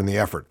investigator in the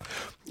effort.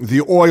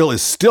 The oil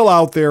is still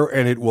out there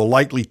and it will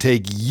likely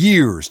take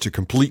years to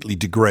completely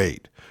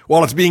degrade.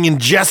 While it's being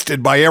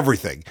ingested by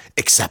everything,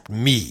 except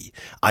me.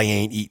 I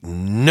ain't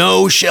eating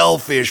no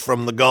shellfish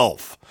from the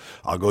Gulf.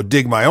 I'll go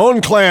dig my own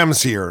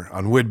clams here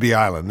on Whidbey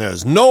Island.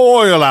 There's no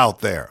oil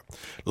out there.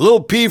 A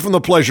little pee from the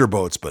pleasure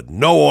boats, but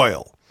no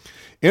oil.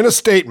 In a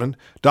statement,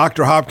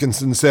 Dr.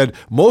 Hopkinson said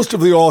most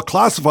of the oil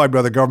classified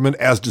by the government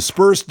as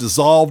dispersed,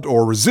 dissolved,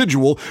 or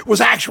residual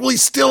was actually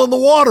still in the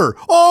water.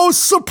 Oh,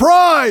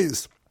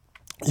 surprise!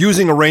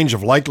 Using a range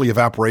of likely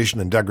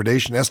evaporation and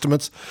degradation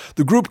estimates,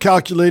 the group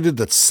calculated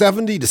that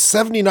 70 to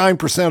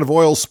 79% of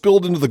oil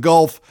spilled into the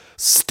Gulf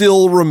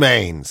still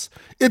remains.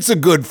 It's a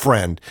good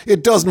friend.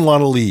 It doesn't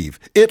want to leave.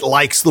 It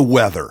likes the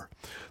weather.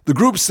 The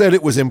group said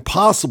it was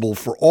impossible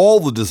for all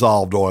the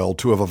dissolved oil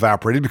to have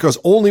evaporated because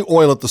only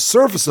oil at the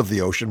surface of the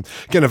ocean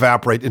can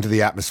evaporate into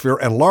the atmosphere,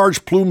 and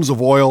large plumes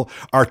of oil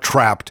are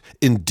trapped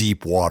in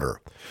deep water.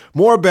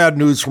 More bad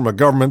news from a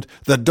government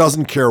that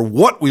doesn't care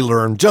what we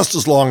learn just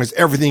as long as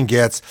everything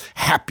gets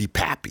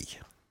happy-pappy.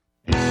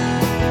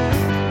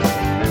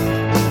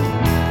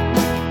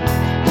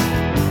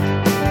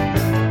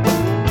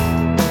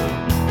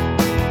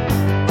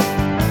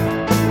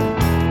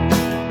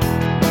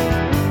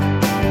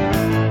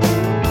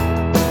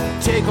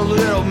 Take a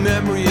little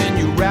memory and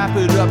you wrap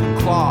it up in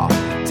cloth.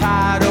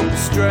 Tie it up with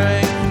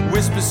string,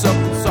 whisper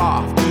something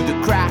soft through the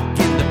crack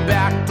in the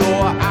back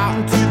door, out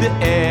into the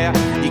air.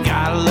 You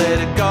gotta let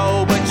it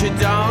go, but you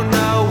don't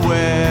know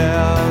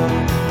where.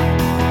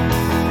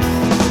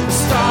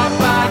 Start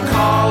by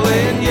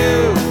calling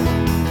you.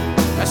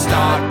 I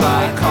start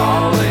by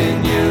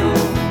calling you.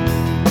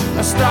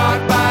 I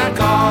start by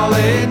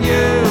calling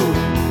you.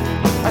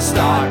 I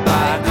start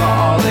by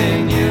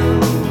calling you.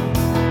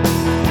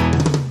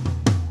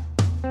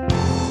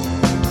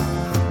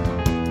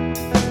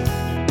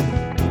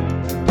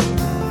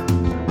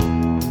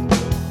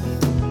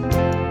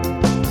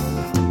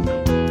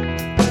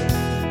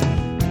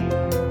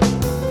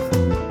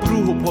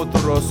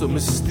 Poderoso,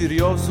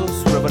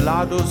 misteriosos,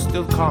 revelados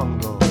del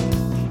Congo.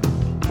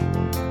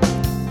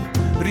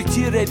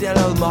 Retire de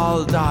la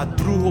maldad,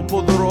 brujo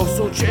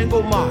poderoso,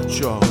 chengo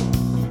macho.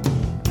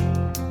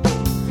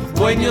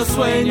 Buenos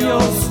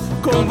sueños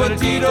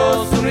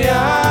convertidos en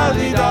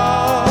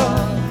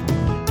realidad.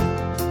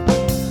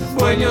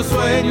 Buenos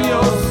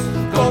sueños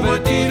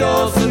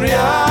convertidos en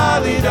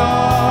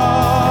realidad.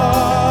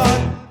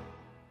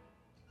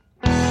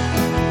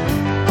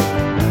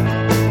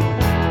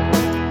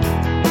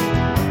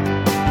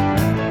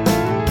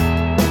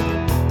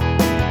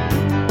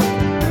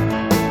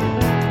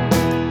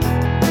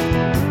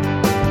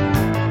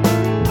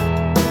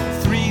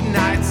 3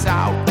 nights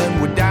out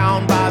and we're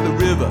down by the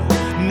river.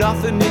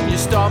 Nothing in your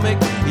stomach,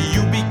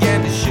 you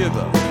began to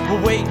shiver.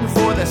 We're waiting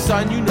for the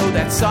sun, you know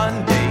that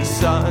Sunday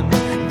sun.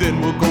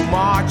 Then we'll go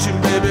marching,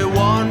 baby,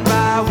 one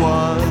by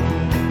one.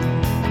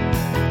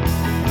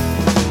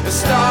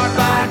 Start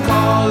by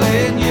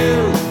calling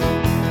you.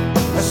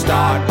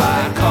 Start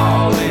by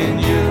calling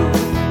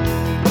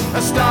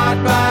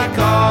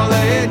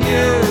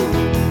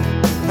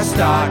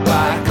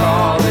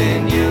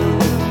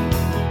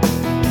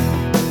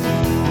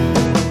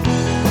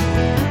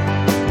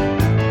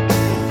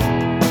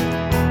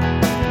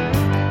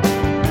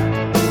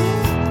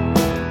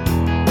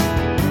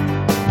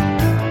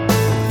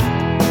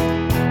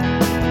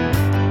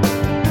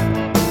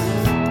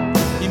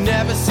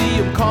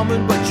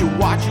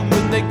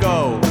they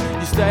go.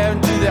 You stare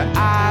into their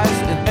eyes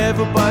and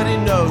everybody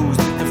knows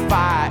that the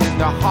fire in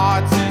their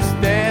hearts is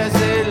theirs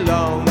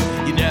alone.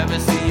 You never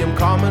see them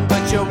coming,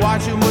 but you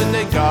watch them when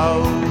they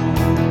go.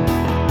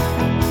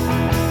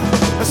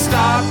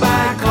 Start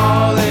by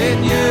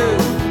calling you.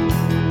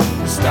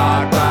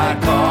 Start by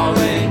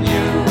calling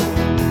you.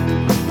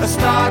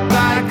 Start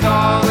by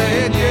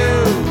calling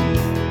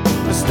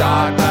you.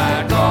 Start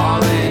by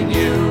calling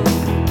you.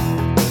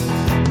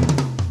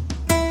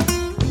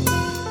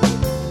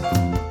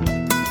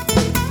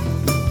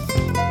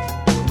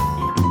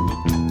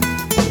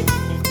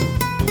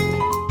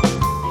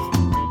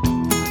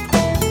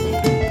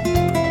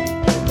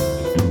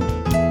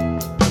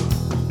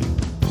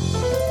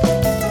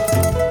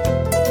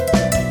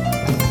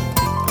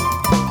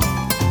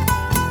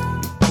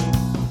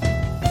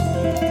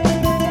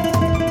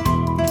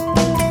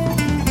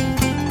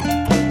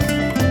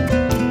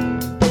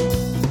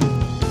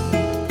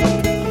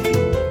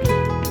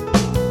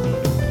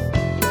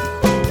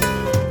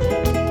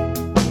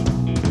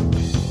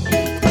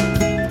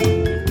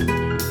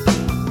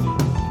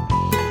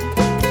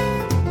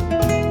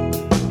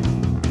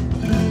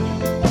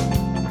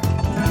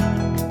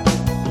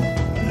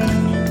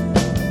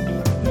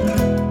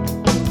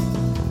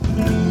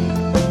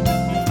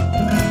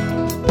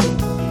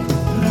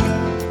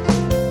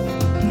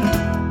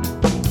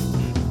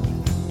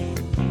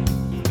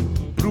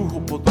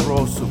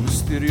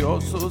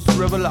 Misteriosos,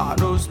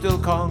 revelados del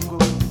Congo.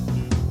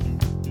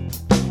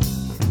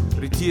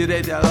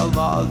 Ritire della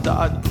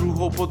maldad,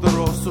 brujo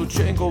poderoso,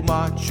 chengo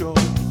macho.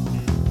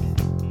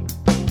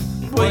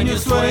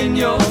 Buenos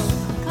sueños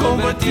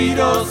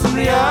convertidos en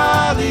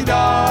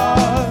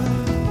realidad.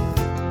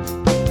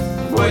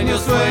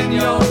 Buenos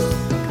sueños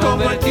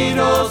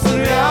convertidos en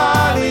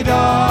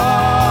realidad.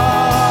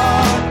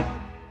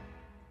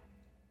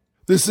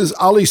 This is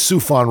Ali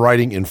Soufan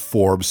writing in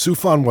Forbes.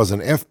 Soufan was an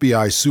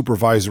FBI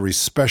supervisory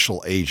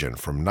special agent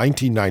from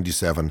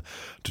 1997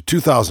 to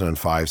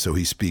 2005, so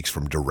he speaks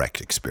from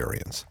direct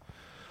experience.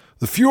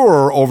 The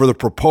furor over the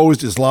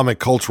proposed Islamic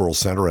Cultural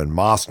Center and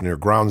mosque near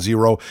Ground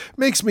Zero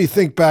makes me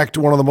think back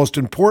to one of the most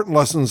important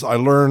lessons I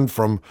learned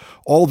from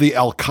all the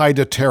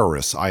Al-Qaeda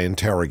terrorists I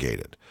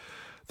interrogated,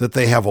 that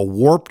they have a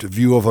warped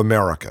view of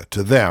America.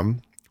 To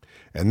them,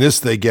 and this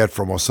they get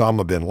from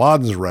Osama bin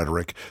Laden's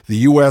rhetoric, the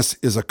U.S.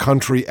 is a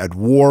country at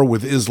war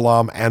with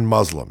Islam and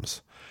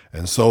Muslims,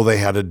 and so they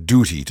had a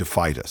duty to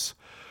fight us.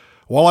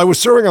 While I was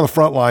serving on the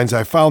front lines,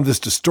 I found this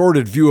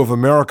distorted view of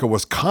America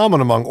was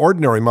common among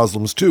ordinary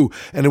Muslims too,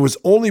 and it was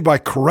only by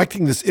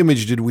correcting this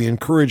image did we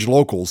encourage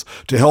locals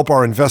to help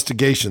our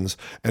investigations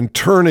and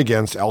turn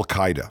against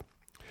al-Qaeda.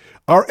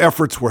 Our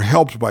efforts were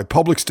helped by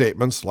public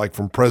statements, like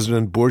from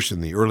President Bush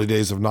in the early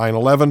days of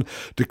 9/11,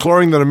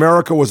 declaring that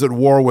America was at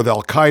war with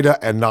al-Qaeda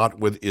and not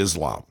with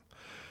Islam.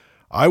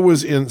 I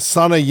was in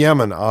Sana'a,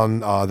 Yemen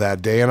on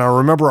that day, and I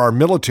remember our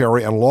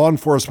military and law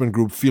enforcement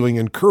group feeling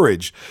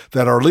encouraged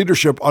that our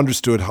leadership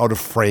understood how to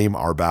frame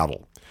our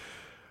battle.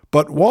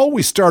 But while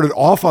we started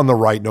off on the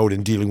right note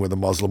in dealing with the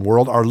Muslim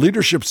world, our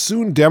leadership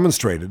soon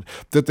demonstrated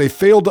that they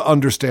failed to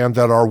understand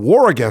that our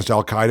war against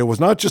al-Qaeda was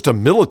not just a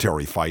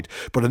military fight,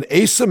 but an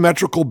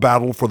asymmetrical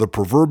battle for the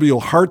proverbial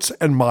hearts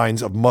and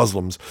minds of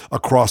Muslims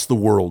across the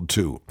world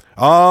too.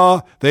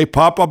 They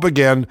pop up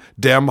again,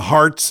 dem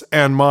hearts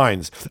and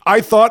minds.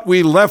 I thought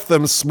we left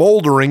them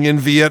smoldering in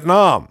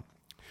Vietnam.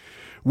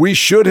 We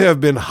should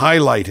have been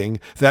highlighting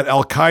that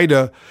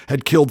al-Qaeda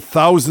had killed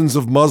thousands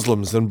of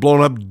Muslims and blown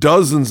up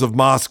dozens of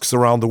mosques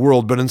around the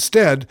world, but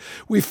instead,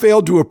 we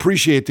failed to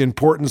appreciate the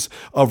importance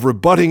of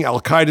rebutting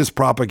al-Qaeda's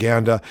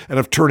propaganda and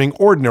of turning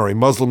ordinary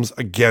Muslims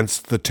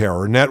against the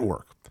terror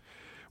network.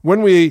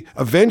 When we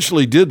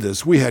eventually did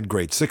this, we had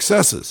great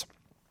successes.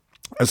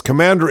 As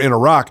commander in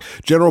Iraq,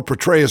 General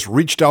Petraeus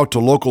reached out to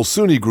local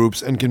Sunni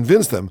groups and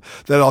convinced them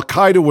that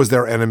al-Qaeda was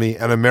their enemy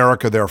and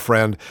America their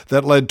friend.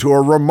 That led to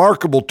a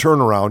remarkable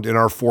turnaround in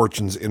our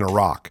fortunes in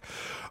Iraq.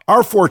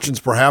 Our fortunes,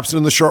 perhaps, and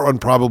in the short run,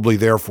 probably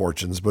their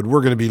fortunes, but we're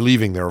going to be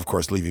leaving there, of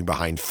course, leaving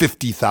behind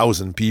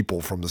 50,000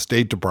 people from the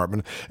State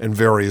Department and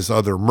various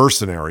other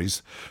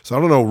mercenaries. So I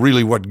don't know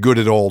really what good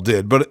it all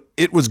did, but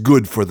it was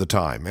good for the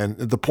time, and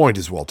the point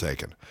is well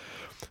taken.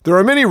 There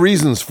are many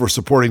reasons for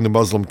supporting the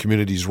Muslim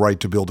community's right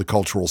to build a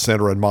cultural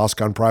center and mosque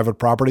on private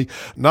property,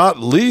 not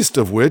least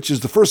of which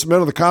is the First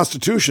Amendment of the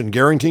Constitution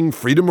guaranteeing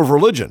freedom of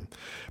religion.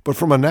 But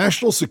from a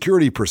national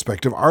security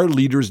perspective, our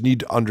leaders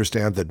need to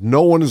understand that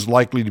no one is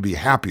likely to be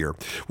happier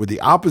with the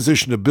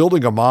opposition to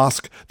building a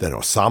mosque than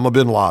Osama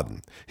bin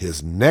Laden.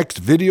 His next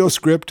video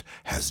script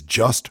has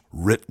just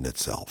written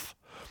itself.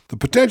 The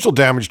potential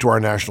damage to our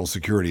national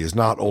security is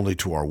not only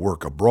to our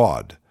work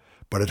abroad,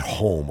 but at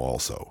home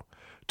also.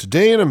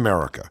 Today in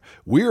America,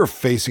 we are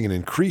facing an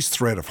increased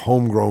threat of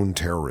homegrown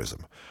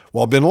terrorism.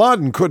 While bin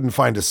Laden couldn't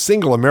find a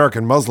single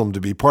American Muslim to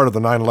be part of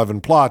the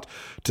 9/11 plot,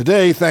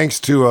 today,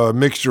 thanks to a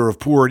mixture of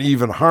poor and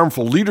even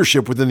harmful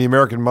leadership within the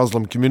American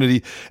Muslim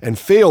community and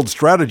failed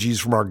strategies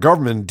from our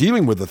government in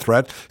dealing with the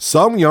threat,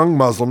 some young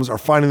Muslims are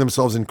finding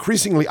themselves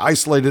increasingly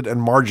isolated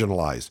and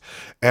marginalized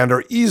and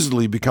are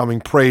easily becoming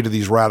prey to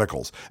these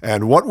radicals.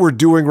 And what we're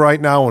doing right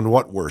now and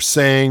what we're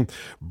saying,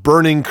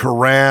 burning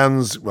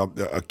Qurans,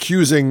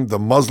 accusing the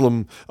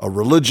Muslim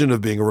religion of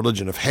being a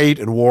religion of hate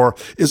and war,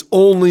 is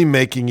only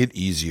making it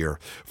easier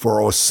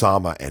for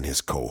Osama and his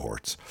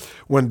cohorts.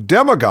 When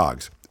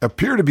demagogues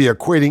appear to be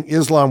equating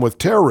Islam with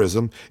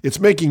terrorism,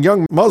 it's making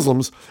young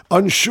Muslims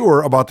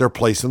unsure about their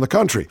place in the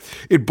country.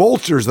 It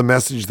bolsters the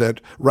message that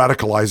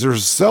radicalizers are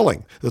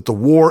selling, that the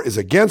war is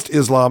against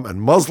Islam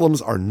and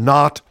Muslims are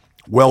not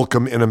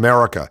welcome in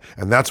America.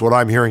 And that's what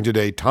I'm hearing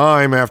today,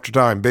 time after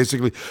time.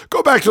 Basically,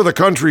 go back to the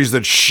countries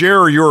that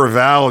share your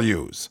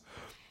values.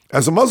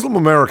 As a Muslim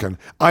American,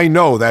 I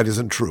know that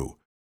isn't true.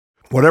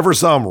 Whatever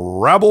some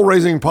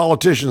rabble-raising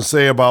politicians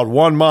say about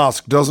one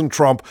mosque doesn't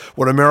trump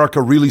what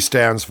America really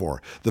stands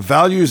for, the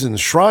values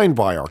enshrined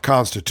by our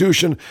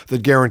Constitution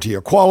that guarantee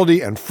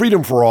equality and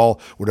freedom for all,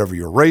 whatever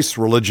your race,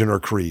 religion, or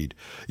creed.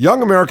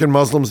 Young American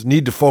Muslims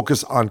need to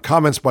focus on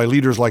comments by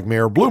leaders like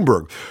Mayor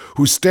Bloomberg,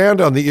 whose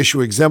stand on the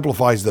issue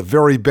exemplifies the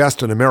very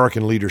best in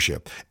American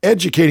leadership,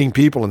 educating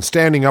people and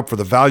standing up for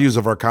the values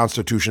of our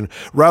Constitution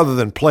rather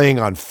than playing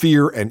on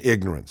fear and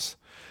ignorance.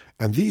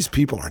 And these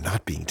people are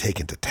not being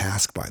taken to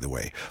task, by the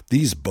way.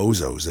 These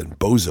bozos and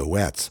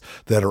bozoettes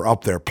that are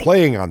up there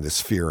playing on this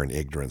fear and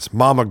ignorance,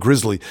 Mama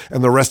Grizzly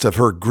and the rest of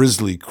her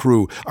Grizzly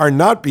crew, are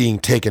not being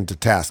taken to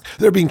task.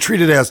 They're being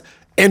treated as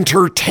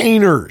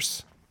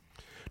entertainers.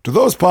 To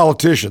those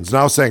politicians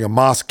now saying a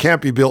mosque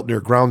can't be built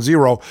near Ground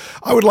Zero,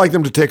 I would like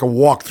them to take a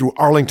walk through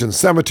Arlington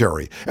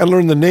Cemetery and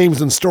learn the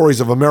names and stories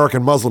of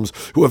American Muslims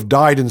who have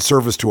died in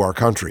service to our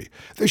country.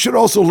 They should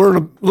also learn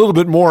a little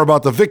bit more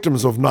about the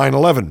victims of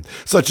 9/11,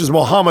 such as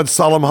Mohammed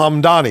Salam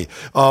Hamdani,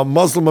 a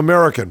Muslim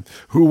American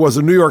who was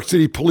a New York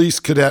City police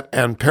cadet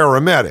and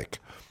paramedic.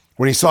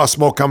 When he saw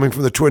smoke coming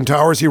from the Twin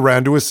Towers, he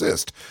ran to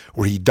assist,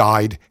 where he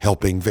died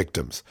helping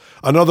victims.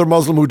 Another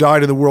Muslim who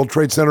died in the World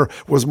Trade Center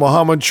was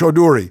Mohammed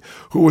Chaudhuri,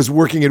 who was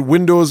working at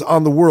Windows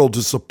on the World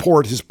to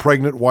support his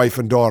pregnant wife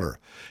and daughter.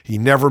 He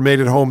never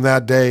made it home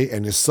that day,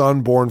 and his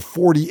son, born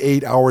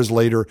 48 hours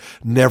later,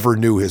 never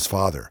knew his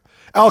father.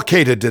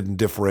 Al-Qaeda didn't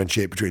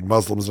differentiate between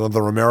Muslims and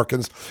other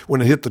Americans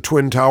when it hit the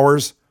Twin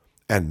Towers,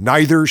 and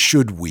neither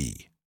should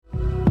we.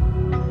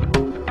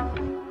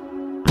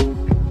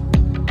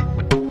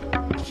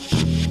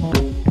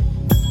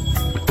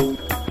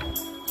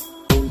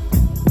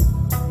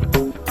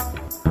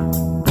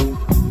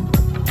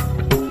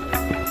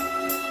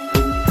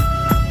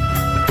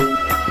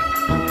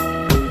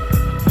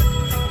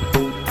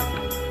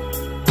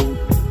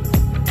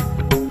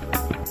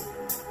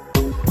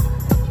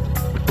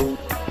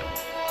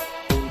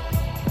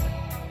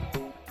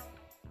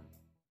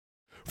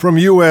 From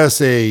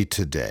USA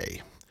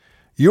Today.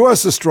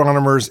 U.S.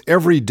 astronomers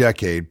every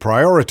decade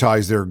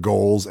prioritize their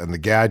goals and the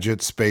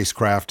gadgets,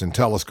 spacecraft, and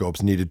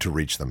telescopes needed to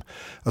reach them.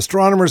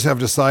 Astronomers have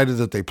decided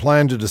that they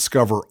plan to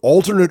discover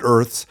alternate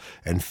Earths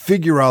and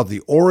figure out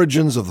the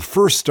origins of the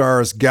first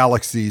stars,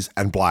 galaxies,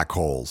 and black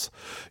holes.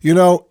 You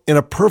know, in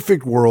a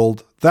perfect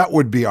world, that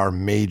would be our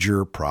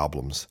major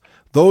problems.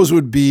 Those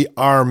would be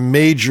our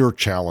major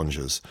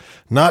challenges.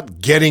 Not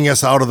getting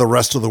us out of the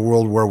rest of the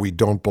world where we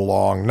don't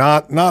belong,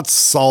 not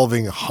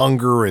solving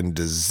hunger and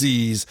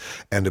disease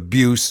and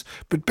abuse,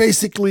 but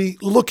basically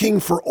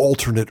looking for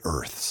alternate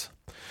Earths.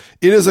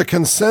 It is a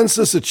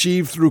consensus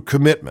achieved through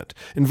commitment,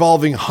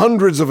 involving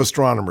hundreds of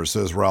astronomers,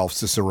 says Ralph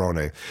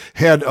Cicerone,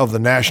 head of the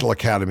National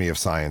Academy of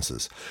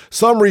Sciences.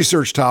 Some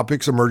research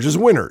topics emerge as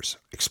winners: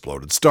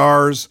 exploded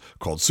stars,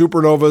 called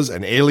supernovas,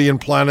 and alien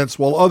planets,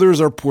 while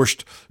others are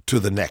pushed to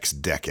the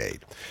next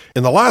decade.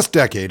 In the last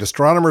decade,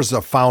 astronomers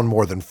have found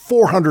more than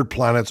 400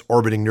 planets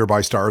orbiting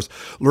nearby stars,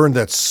 learned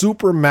that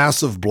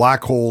supermassive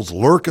black holes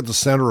lurk at the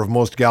center of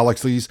most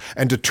galaxies,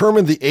 and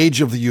determined the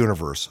age of the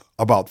universe,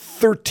 about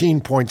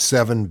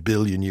 13.7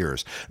 billion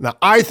years. Now,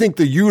 I think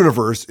the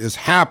universe is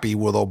happy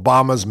with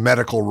Obama's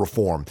medical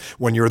reform.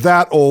 When you're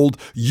that old,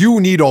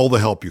 you need all the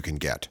help you can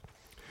get.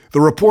 The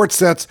report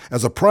sets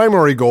as a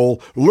primary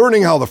goal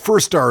learning how the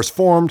first stars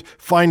formed,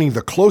 finding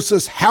the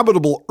closest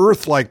habitable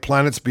Earth-like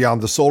planets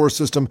beyond the solar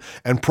system,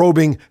 and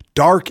probing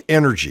dark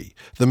energy,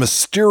 the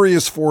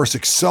mysterious force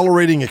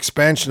accelerating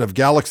expansion of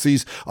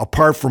galaxies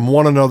apart from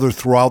one another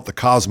throughout the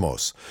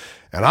cosmos.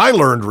 And I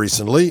learned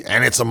recently,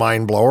 and it's a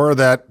mind blower,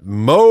 that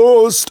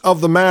most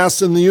of the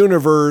mass in the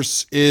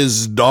universe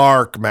is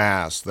dark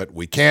mass that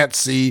we can't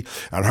see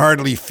and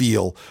hardly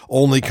feel,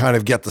 only kind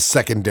of get the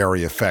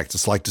secondary effects.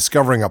 It's like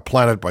discovering a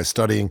planet by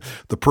studying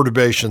the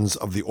perturbations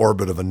of the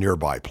orbit of a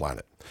nearby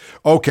planet.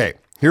 Okay,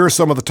 here are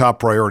some of the top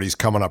priorities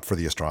coming up for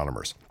the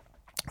astronomers,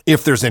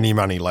 if there's any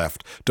money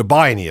left to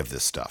buy any of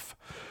this stuff.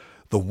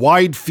 the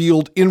Wide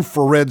Field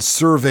Infrared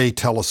Survey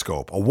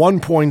Telescope, a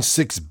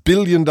 $1.6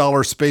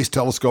 billion space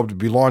telescope to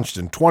be launched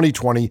in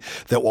 2020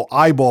 that will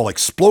eyeball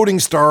exploding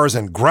stars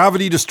and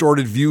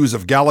gravity-distorted views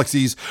of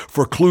galaxies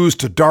for clues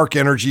to dark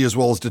energy, as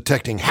well as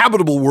detecting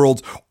habitable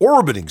worlds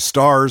orbiting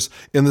stars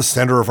in the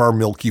center of our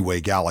Milky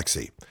Way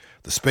galaxy.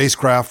 The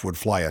spacecraft would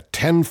fly a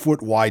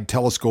 10-foot wide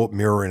telescope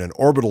mirror in an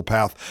orbital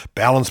path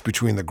balanced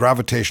between the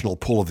gravitational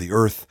pull of the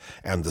Earth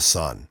and the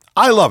Sun.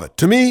 I love it.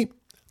 To me,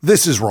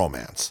 this is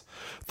romance.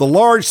 The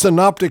Large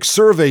Synoptic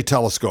Survey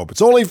Telescope.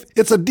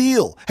 It's a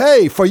deal.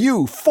 Hey, for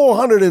you,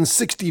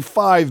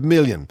 $465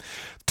 million.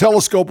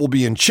 Telescope will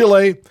be in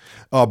Chile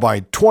by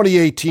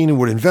 2018 and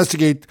would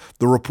investigate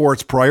the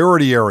report's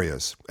priority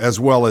areas, as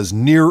well as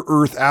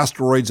near-Earth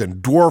asteroids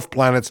and dwarf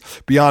planets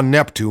beyond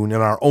Neptune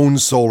in our own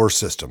solar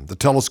system. The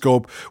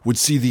telescope would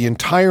see the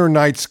entire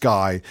night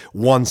sky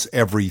once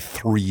every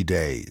 3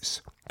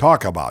 days.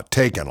 Talk about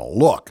taking a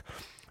look.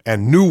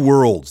 And new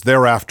worlds,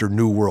 thereafter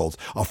new worlds.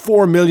 A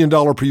 $4 million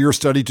per year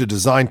study to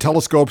design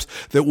telescopes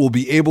that will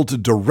be able to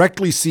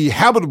directly see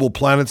habitable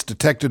planets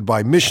detected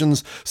by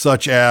missions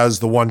such as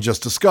the one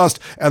just discussed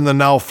and the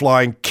now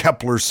flying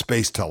Kepler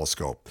Space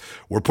Telescope.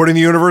 We're putting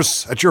the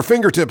universe at your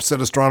fingertips, said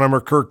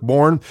astronomer Kirk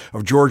Bourne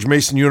of George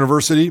Mason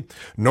University,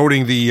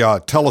 noting the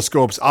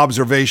telescope's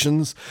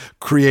observations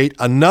create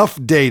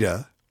enough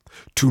data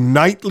to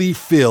nightly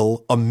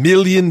fill 1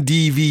 million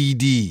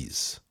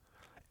DVDs.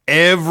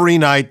 Every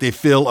night they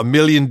fill 1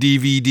 million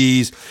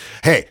DVDs.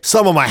 Hey,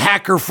 some of my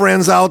hacker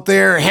friends out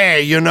there,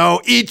 hey,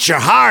 eat your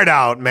heart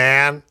out,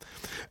 man.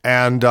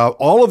 And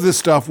all of this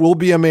stuff will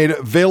be made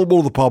available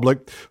to the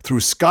public through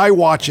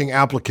skywatching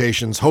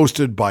applications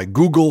hosted by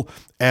Google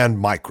and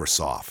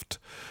Microsoft.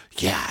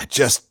 Yeah,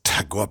 just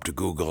go up to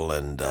Google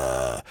and,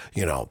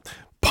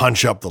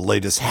 punch up the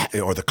latest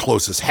or the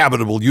closest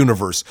habitable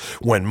universe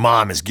when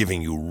mom is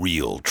giving you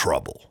real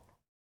trouble.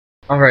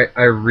 Alright,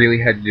 I really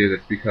had to do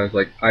this because,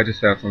 I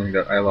just found something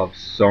that I love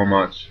so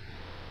much.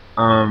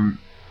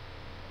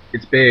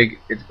 It's big,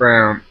 it's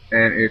brown,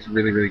 and it's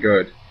really, really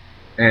good.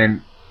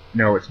 And,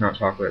 no, it's not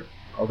chocolate,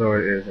 although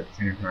it is at the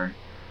same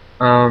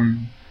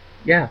time.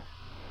 Yeah,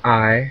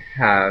 I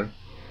have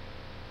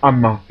a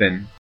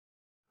muffin.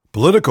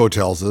 Politico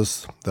tells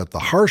us that the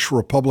harsh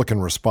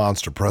Republican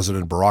response to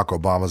President Barack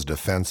Obama's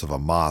defense of a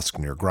mosque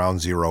near Ground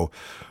Zero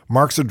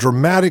marks a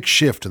dramatic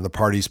shift in the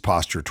party's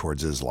posture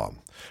towards Islam.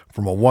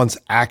 From a once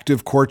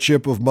active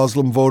courtship of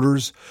Muslim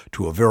voters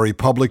to a very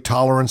public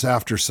tolerance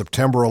after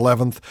September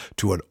 11th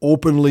to an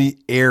openly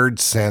aired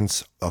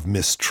sense of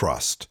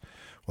mistrust.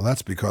 Well,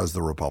 that's because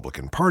the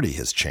Republican Party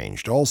has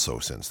changed also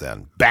since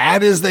then.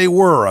 Bad as they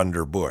were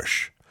under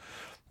Bush,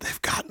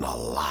 they've gotten a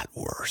lot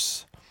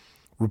worse.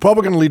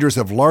 Republican leaders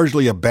have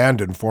largely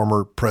abandoned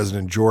former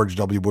President George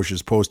W.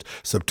 Bush's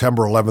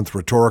post-September 11th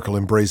rhetorical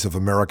embrace of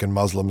American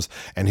Muslims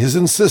and his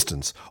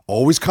insistence,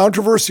 always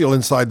controversial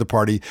inside the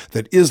party,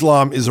 that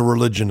Islam is a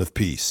religion of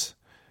peace.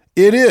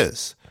 It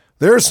is.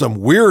 There's some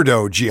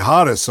weirdo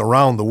jihadists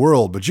around the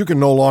world, but you can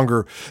no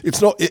longer,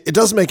 it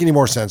doesn't make any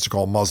more sense to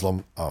call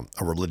Muslim a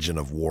religion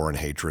of war and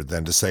hatred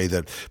than to say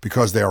that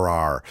because there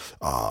are,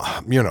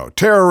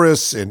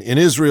 terrorists in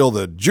Israel,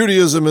 that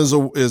Judaism is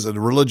a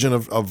religion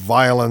of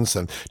violence,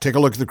 and take a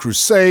look at the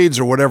Crusades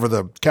or whatever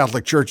the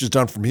Catholic Church has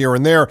done from here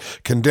and there,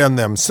 condemn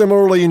them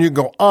similarly, and you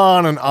go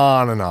on and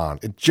on and on.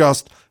 It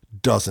just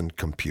doesn't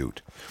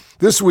compute.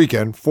 This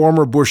weekend,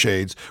 former Bush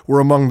aides were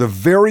among the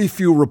very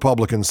few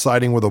Republicans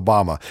siding with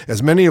Obama,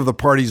 as many of the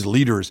party's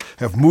leaders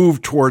have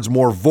moved towards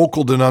more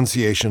vocal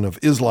denunciation of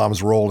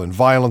Islam's role in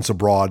violence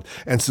abroad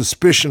and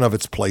suspicion of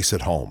its place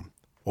at home.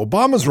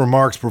 Obama's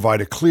remarks provide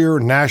a clear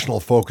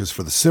national focus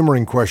for the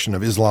simmering question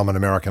of Islam in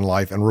American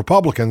life, and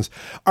Republicans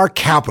are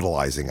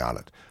capitalizing on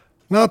it.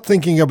 Not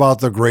thinking about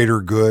the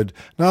greater good,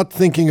 not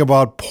thinking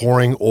about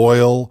pouring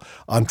oil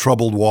on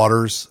troubled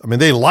waters. I mean,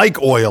 they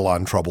like oil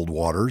on troubled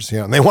waters,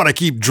 and they want to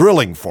keep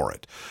drilling for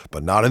it,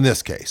 but not in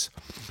this case.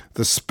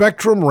 The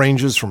spectrum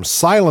ranges from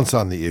silence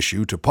on the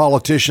issue to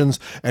politicians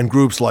and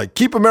groups like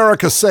Keep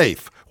America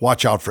Safe.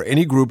 Watch out for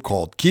any group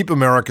called Keep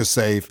America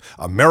Safe,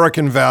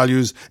 American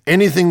Values,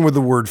 anything with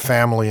the word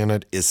family in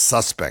it is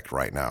suspect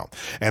right now.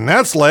 And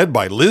that's led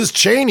by Liz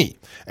Cheney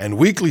and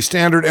Weekly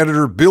Standard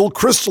editor Bill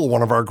Kristol,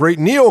 one of our great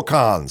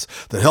neocons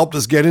that helped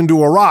us get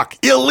into Iraq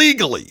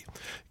illegally,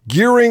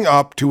 gearing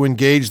up to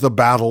engage the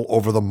battle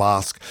over the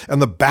mosque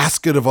and the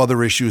basket of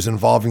other issues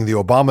involving the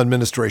Obama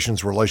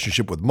administration's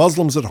relationship with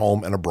Muslims at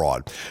home and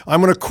abroad.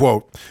 I'm going to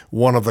quote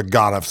one of the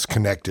Ghanafs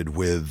connected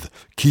with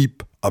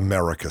Keep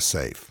America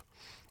Safe.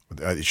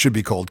 It should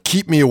be called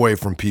Keep Me Away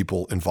from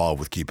People Involved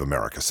with Keep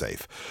America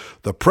Safe.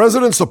 The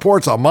president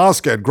supports a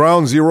mosque at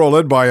Ground Zero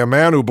led by a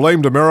man who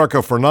blamed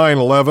America for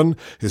 9/11.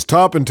 His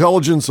top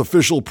intelligence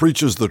official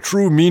preaches the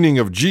true meaning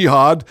of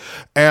jihad,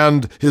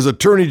 and his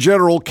attorney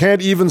general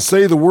can't even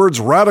say the words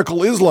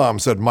radical Islam,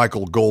 said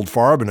Michael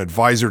Goldfarb, an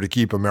advisor to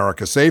Keep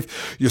America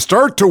Safe. You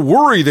start to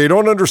worry they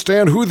don't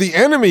understand who the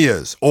enemy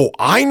is. Oh,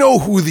 I know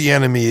who the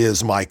enemy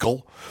is,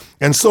 Michael.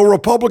 And so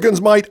Republicans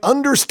might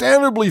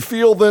understandably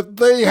feel that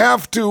they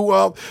have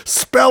to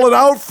spell it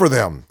out for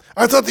them.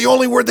 I thought the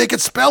only word they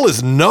could spell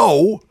is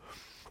no.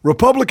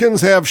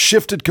 Republicans have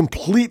shifted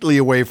completely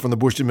away from the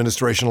Bush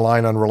administration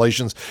line on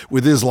relations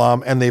with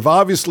Islam, and they've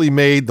obviously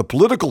made the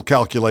political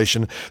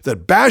calculation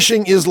that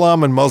bashing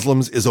Islam and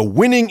Muslims is a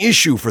winning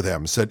issue for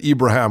them, said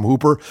Ibrahim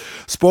Hooper,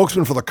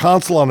 spokesman for the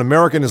Council on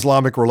American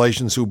Islamic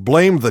Relations, who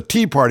blamed the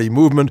Tea Party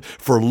movement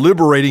for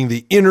liberating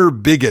the inner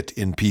bigot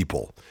in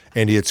people.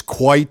 And it's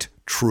quite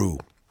true.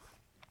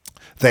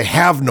 They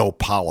have no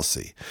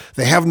policy.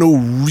 They have no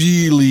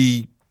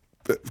really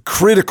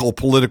critical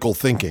political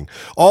thinking.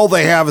 All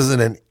they have is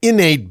an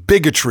innate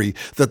bigotry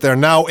that they're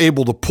now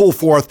able to pull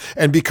forth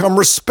and become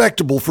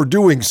respectable for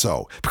doing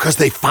so because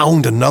they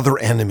found another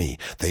enemy.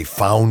 They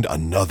found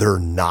another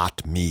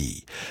not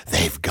me.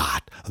 They've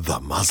got the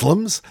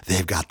Muslims,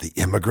 they've got the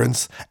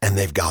immigrants, and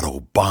they've got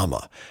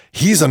Obama.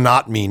 He's a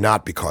not me,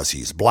 not because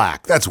he's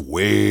black. That's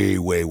way,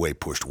 way, way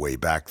pushed way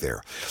back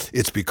there.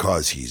 It's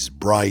because he's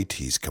bright,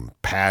 he's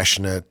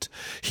compassionate,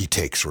 he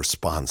takes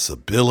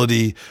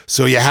responsibility.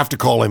 So you have to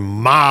call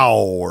him Mao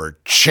or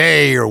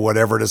Che or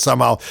whatever to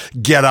somehow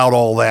get out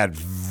all that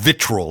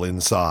vitriol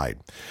inside.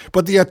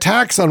 But the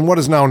attacks on what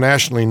is now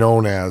nationally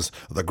known as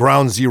the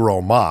Ground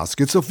Zero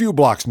Mosque, it's a few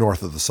blocks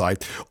north of the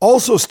site,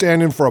 also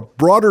stand in for a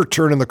broader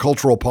turn in the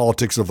cultural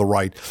politics of the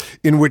right,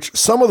 in which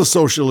some of the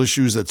social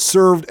issues that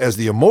served as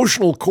the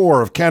emotional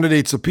core of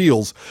candidates'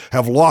 appeals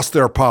have lost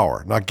their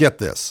power. Now get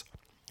this.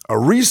 A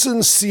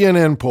recent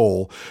CNN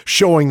poll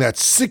showing that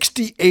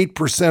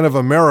 68% of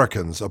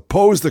Americans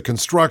oppose the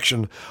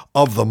construction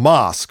of the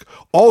mosque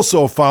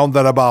also found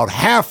that about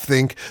half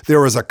think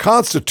there is a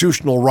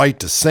constitutional right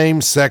to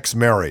same-sex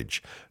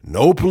marriage.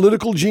 No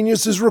political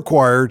genius is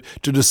required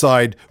to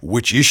decide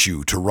which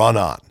issue to run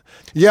on.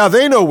 Yeah,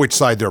 they know which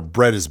side their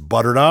bread is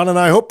buttered on, and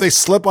I hope they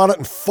slip on it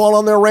and fall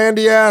on their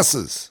randy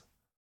asses.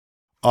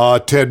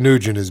 Ted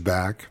Nugent is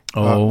back.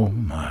 Oh,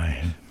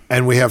 my.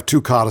 And we have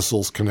two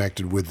codicils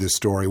connected with this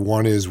story.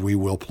 One is we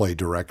will play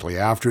directly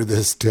after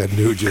this, Ted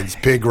Nugent's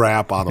pig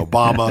rap on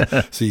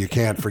Obama, so you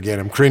can't forget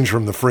him. Cringe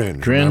from the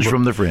Fringe. Cringe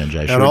from the Fringe,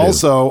 I sure And do.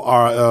 also,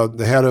 our,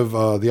 the head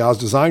of the Oz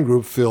Design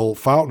Group, Phil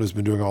Fountain, who's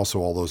been doing also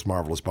all those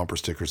marvelous bumper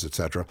stickers,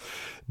 etc.,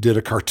 did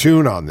a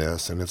cartoon on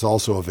this, and it's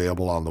also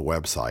available on the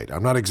website.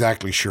 I'm not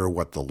exactly sure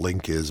what the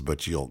link is,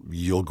 but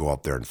you'll go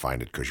up there and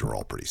find it because you're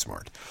all pretty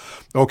smart.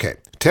 Okay,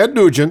 Ted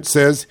Nugent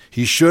says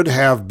he should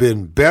have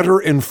been better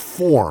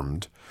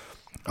informed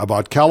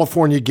about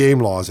California game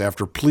laws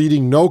after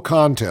pleading no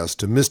contest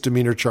to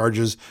misdemeanor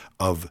charges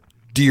of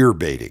deer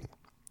baiting.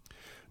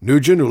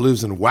 Nugent, who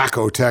lives in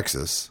Waco,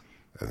 Texas,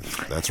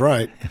 that's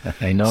right,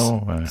 I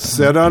know,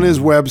 said on his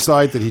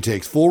website that he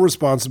takes full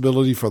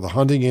responsibility for the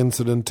hunting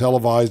incident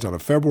televised on a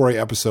February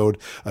episode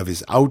of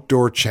his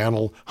Outdoor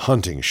Channel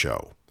hunting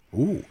show.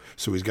 Ooh,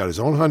 so he's got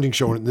his own hunting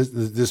show, and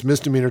this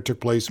misdemeanor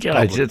took place.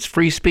 Yeah, it's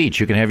free speech.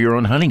 You can have your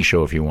own hunting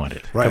show if you want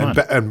it. Right,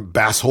 and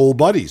Bass Hole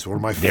Buddies, one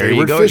of my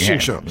favorite fishing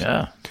shows.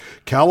 Yeah.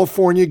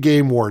 California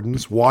game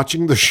wardens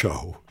watching the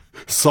show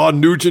saw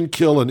Nugent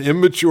kill an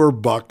immature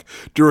buck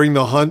during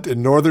the hunt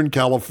in Northern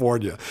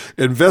California.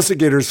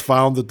 Investigators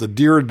found that the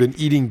deer had been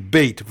eating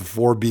bait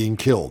before being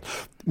killed.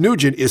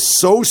 Nugent is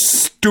so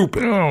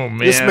stupid. Oh, man.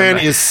 This man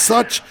is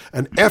such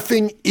an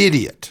effing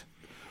idiot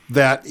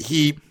that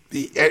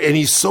and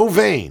he's so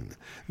vain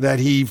that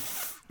he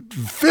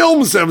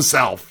films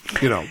himself,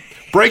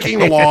 breaking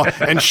the law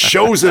and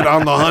shows it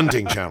on the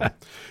hunting channel.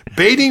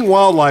 Baiting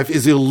wildlife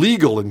is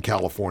illegal in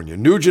California.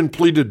 Nugent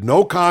pleaded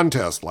no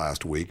contest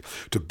last week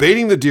to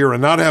baiting the deer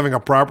and not having a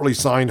properly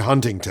signed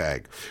hunting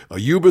tag. A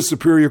Yuba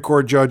Superior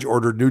Court judge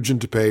ordered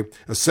Nugent to pay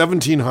a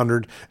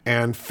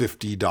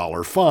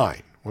 $1,750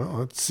 fine. Well,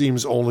 that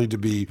seems only to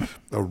be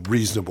a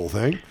reasonable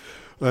thing.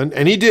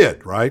 And he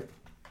did, right?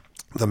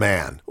 The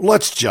man.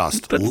 Let's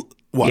just...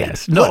 What?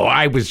 Yes. No,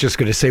 I was just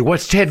going to say,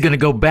 what's Ted going to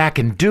go back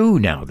and do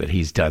now that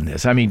he's done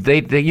this? I mean,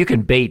 you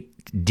can bait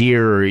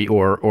deer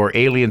or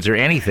aliens or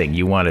anything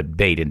you want to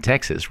bait in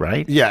Texas,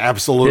 right? Yeah,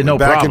 absolutely. No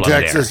back in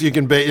problem Texas, there. you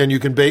can bait, and you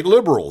can bait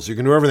liberals. You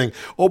can do everything.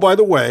 Oh, by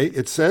the way,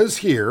 it says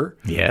here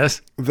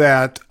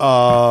that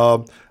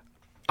I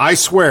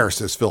swear,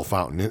 says Phil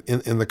Fountain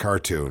in the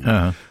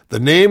cartoon, the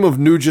name of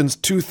Nugent's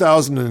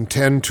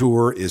 2010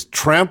 tour is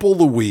Trample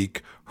the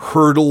Weak,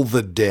 Hurdle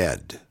the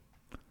Dead.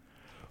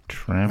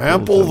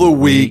 Trample the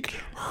weak,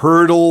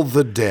 hurdle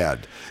the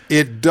dead.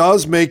 It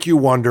does make you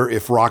wonder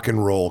if rock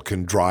and roll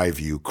can drive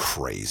you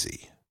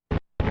crazy.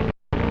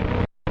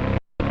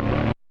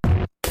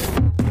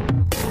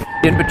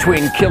 In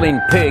between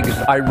killing pigs,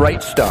 I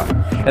write stuff.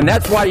 And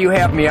that's why you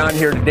have me on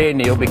here today,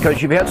 Neil,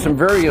 because you've had some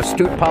very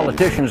astute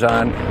politicians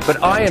on,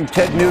 but I am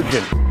Ted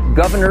Nugent,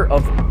 governor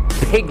of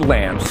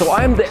Pigland. So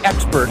I'm the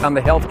expert on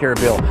the health care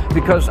bill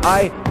because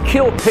I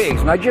kill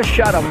pigs. And I just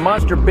shot a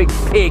monster big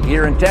pig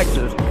here in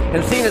Texas.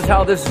 And seeing as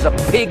how this is a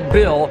pig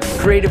bill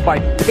created by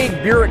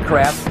pig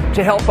bureaucrats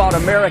to help out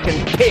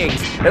American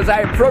pigs, as I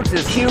approached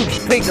this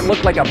huge pig that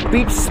looked like a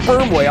beach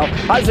sperm whale,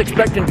 I was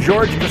expecting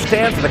George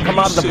Costanza to come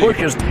out of the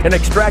bushes and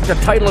extract a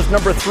Titleist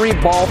number 3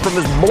 ball from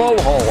his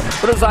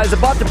blowhole. But as I was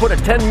about to put a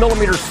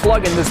 10-millimeter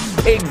slug in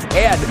this pig's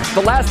head,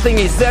 the last thing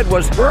he said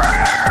was,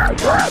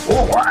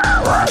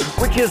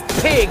 which is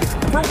pig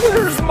for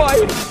where's my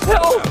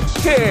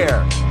health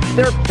care?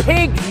 They're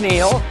pigs,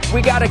 Neil.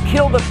 We got to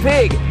kill the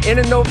pig. And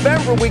in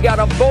November, we got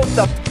to vote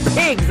the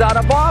pigs out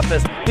of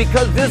office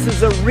because this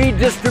is a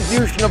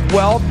redistribution of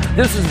wealth.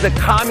 This is the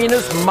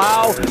communist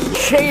Mao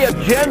Che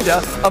agenda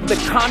of the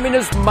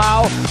communist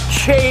Mao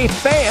Che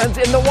fans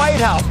in the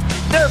White House.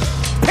 They're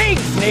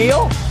pigs,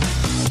 Neil.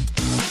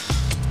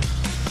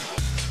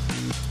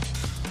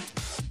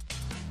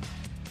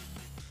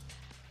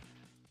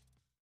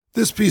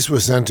 This piece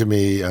was sent to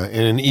me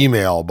in an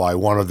email by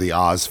one of the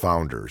Oz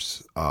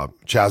founders,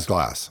 Chaz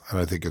Glass, and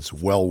I think it's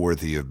well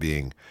worthy of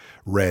being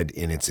read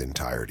in its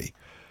entirety.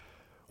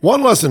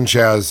 One lesson,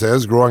 Chaz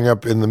says, growing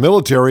up in the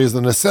military is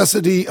the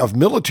necessity of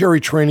military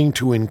training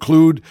to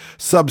include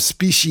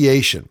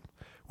subspeciation,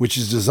 which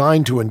is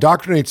designed to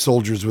indoctrinate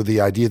soldiers with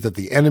the idea that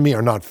the enemy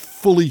are not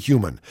fully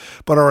human,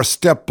 but are a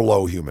step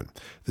below human.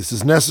 This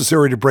is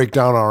necessary to break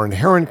down our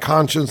inherent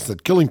conscience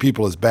that killing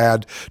people is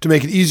bad, to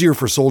make it easier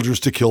for soldiers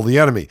to kill the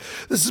enemy.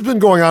 This has been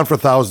going on for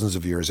thousands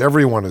of years.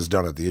 Everyone has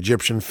done it. The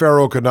Egyptian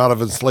pharaoh could not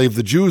have enslaved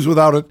the Jews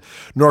without it,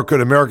 nor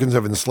could Americans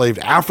have enslaved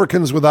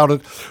Africans without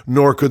it,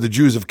 nor could the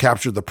Jews have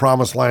captured the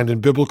Promised Land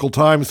in biblical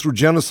times through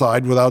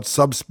genocide without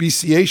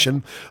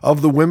subspeciation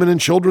of the women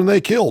and children they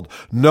killed.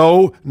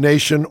 No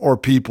nation or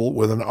people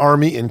with an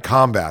army in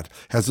combat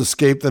has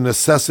escaped the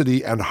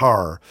necessity and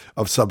horror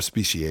of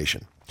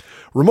subspeciation.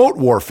 Remote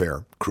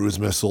warfare, cruise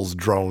missiles,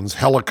 drones,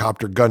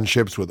 helicopter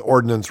gunships with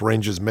ordnance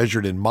ranges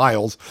measured in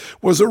miles,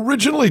 was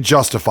originally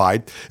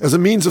justified as a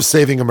means of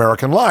saving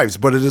American lives,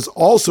 but it has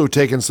also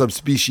taken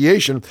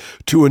subspeciation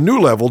to a new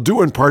level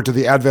due in part to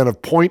the advent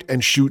of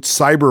point-and-shoot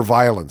cyber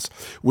violence,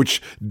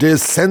 which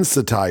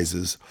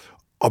desensitizes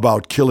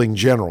about killing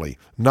generally,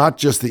 not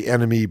just the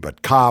enemy,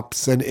 but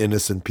cops and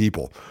innocent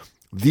people.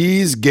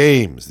 These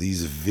games,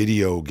 these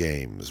video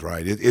games,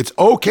 right? It's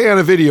okay on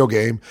a video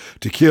game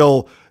to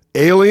kill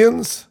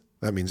aliens,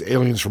 that means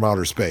aliens from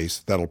outer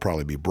space, that'll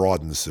probably be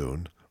broadened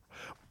soon,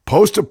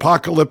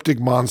 post-apocalyptic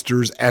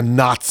monsters, and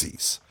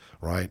Nazis,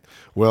 right?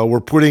 Well,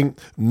 we're putting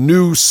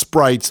new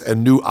sprites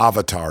and new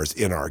avatars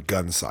in our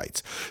gun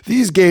sights.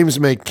 These games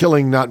make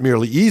killing not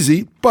merely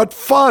easy, but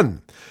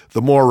fun.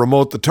 The more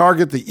remote the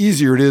target, the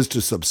easier it is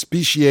to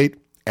subspeciate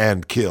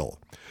and kill.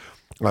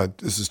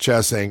 This is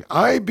Chaz saying,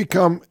 I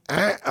become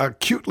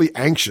acutely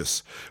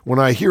anxious when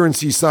I hear and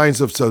see signs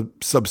of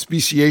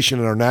subspeciation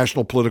in our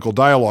national political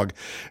dialogue,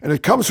 and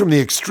it comes from the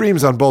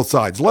extremes on both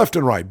sides, left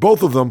and right,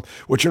 both of them,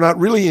 which are not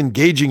really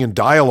engaging in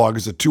dialogue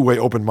as a two-way,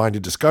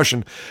 open-minded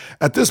discussion.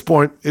 At this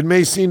point, it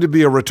may seem to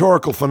be a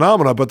rhetorical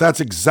phenomena, but that's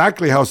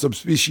exactly how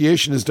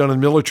subspeciation is done in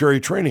military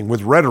training,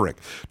 with rhetoric.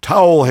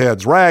 Towel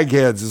heads, rag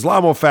heads,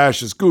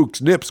 Islamofascists,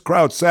 gooks, nips,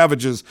 krauts,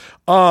 savages,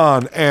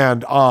 on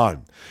and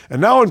on.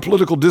 And now in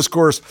political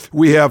discourse,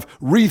 we have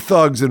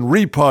re-thugs and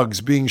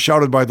re-pugs being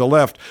shouted by the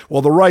left,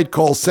 while the right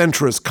calls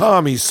centrists,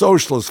 commies,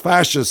 socialists,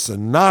 fascists,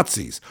 and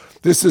Nazis.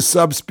 This is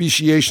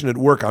subspeciation at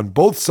work on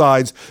both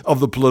sides of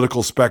the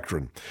political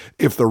spectrum.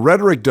 If the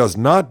rhetoric does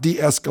not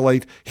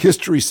de-escalate,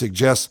 history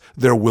suggests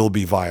there will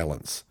be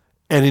violence.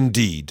 And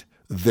indeed,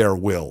 there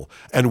will.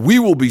 And we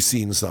will be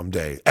seen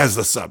someday as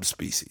the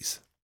subspecies.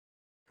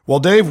 Well,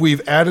 Dave,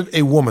 we've added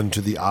a woman to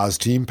the Oz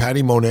team,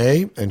 Patty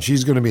Monet, and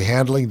she's going to be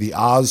handling the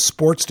Oz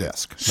Sports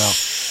Desk. Now,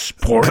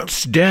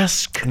 Sports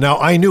Desk? Now,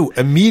 I knew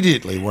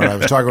immediately when I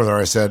was talking with her,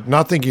 I said,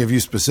 not thinking of you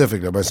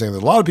specifically, but saying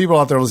that a lot of people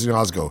out there listening to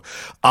Oz go,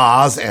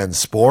 Oz and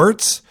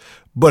sports?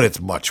 But it's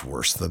much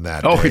worse than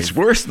that, Oh, Dave. it's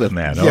worse than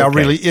that. Yeah, okay.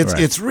 really. Right.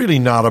 It's really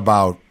not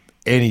about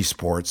any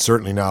sport,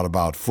 certainly not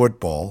about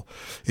football.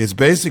 It's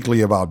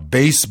basically about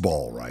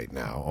baseball right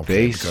now.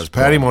 Okay? Baseball. Because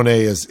Patty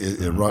Monet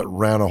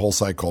ran a whole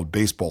site called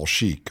Baseball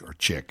Chic or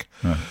Chick.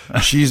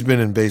 She's been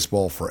in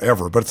baseball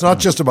forever. But it's not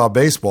just about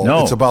baseball.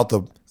 No. It's about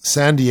the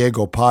San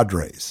Diego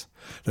Padres.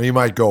 Now you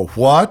might go,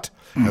 what?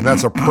 And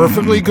that's a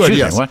perfectly good, Excuse me,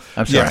 yes. what?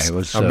 I'm sorry, Yes. it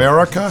was,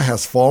 America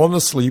has fallen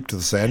asleep to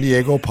the San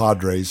Diego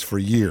Padres for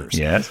years.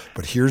 Yes.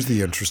 But here's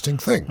the interesting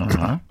thing.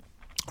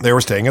 They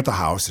were staying at the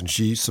house, and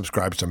she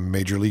subscribes to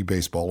Major League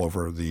Baseball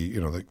over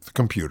the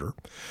computer.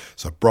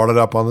 So I brought it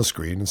up on the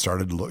screen and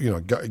started to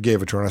look,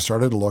 gave it to her, and I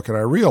started to look, and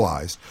I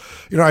realized,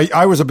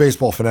 I was a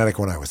baseball fanatic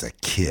when I was a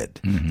kid.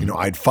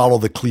 I'd follow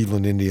the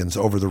Cleveland Indians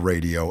over the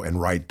radio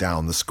and write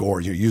down the score,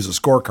 use a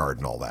scorecard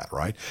and all that,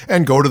 right?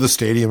 And go to the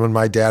stadium, and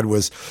my dad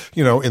was,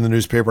 in the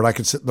newspaper, and I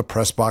could sit in the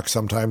press box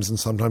sometimes, and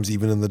sometimes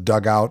even in the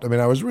dugout. I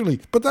mean, I was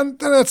really, but then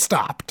it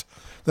stopped.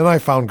 Then I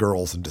found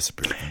girls and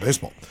disappeared from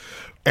baseball.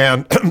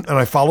 And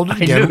I followed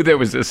it again. I knew there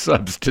was a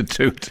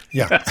substitute.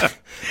 Yeah.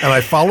 And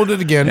I followed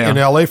it again in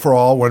LA for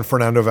All when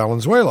Fernando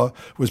Valenzuela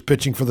was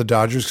pitching for the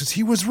Dodgers because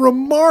he was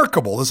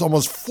remarkable. This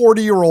almost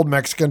 40-year-old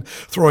Mexican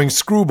throwing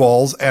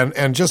screwballs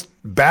and just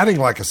batting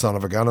like a son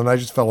of a gun. And I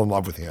just fell in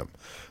love with him.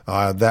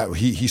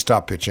 He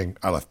stopped pitching.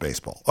 I left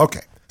baseball.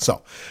 Okay.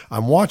 So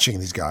I'm watching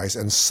these guys,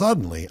 and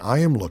suddenly I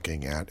am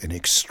looking at an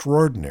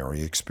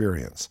extraordinary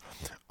experience,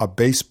 a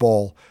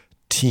baseball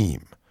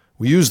team.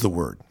 We use the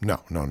word. No.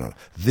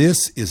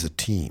 This is a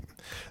team.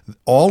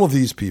 All of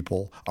these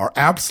people are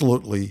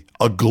absolutely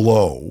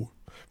aglow.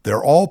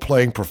 They're all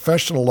playing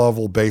professional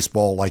level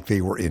baseball like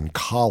they were in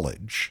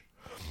college.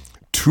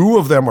 2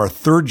 of them are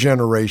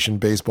third-generation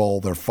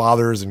baseball. Their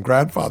fathers and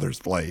grandfathers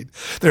played.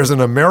 There's an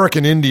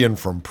American Indian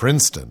from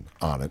Princeton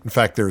on it. In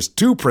fact, there's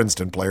 2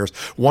 Princeton players.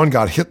 One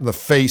got hit in the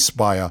face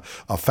by a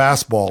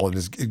fastball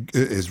and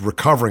is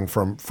recovering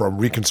from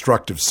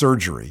reconstructive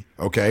surgery.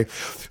 Okay?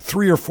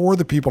 3 or 4 of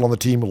the people on the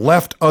team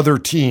left other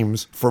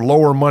teams for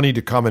lower money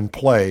to come and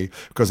play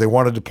because they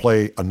wanted to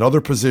play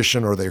another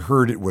position or they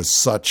heard it was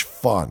such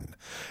fun.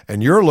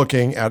 And you're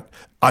looking at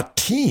a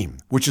team,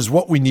 which is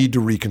what we need to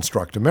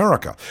reconstruct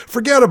America.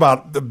 Forget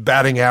about the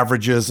batting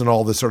averages and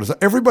all this sort of stuff.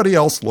 Everybody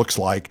else looks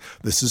like,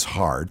 this is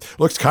hard,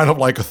 looks kind of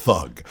like a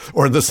thug.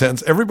 Or in the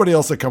sense, everybody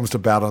else that comes to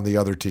bat on the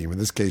other team, in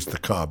this case the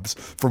Cubs,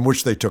 from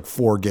which they took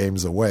 4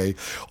 games away,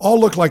 all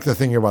look like they're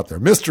thinking about their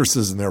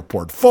mistresses and their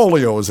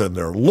portfolios and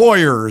their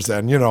lawyers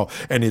and,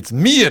 and it's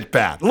me at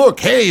bat. Look,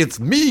 hey, it's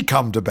me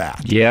come to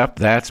bat. Yep,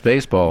 that's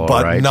baseball,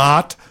 but right.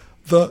 Not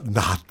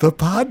the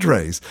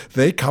Padres.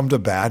 They come to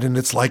bat, and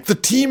it's like the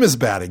team is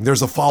batting.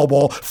 There's a foul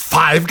ball,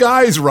 5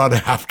 guys run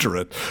after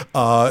it.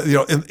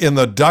 In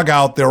the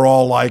dugout, they're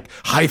all like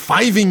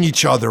high-fiving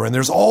each other, and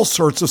there's all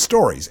sorts of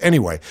stories.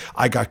 Anyway,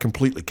 I got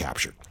completely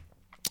captured,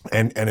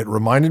 and it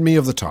reminded me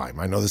of the time.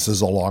 I know this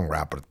is a long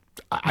wrap, but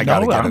I got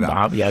to get it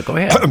out. Yeah, go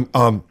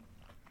ahead.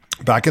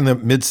 Back in the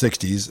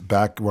mid-'60s,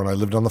 back when I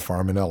lived on the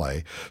farm in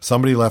L.A.,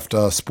 somebody left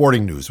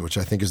Sporting News, which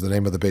I think is the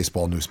name of the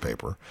baseball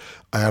newspaper.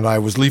 And I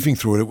was leafing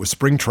through it. It was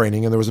spring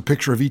training, and there was a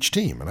picture of each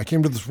team. And I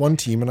came to this one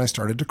team, and I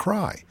started to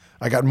cry.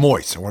 I got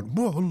moist. I went,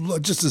 whoa,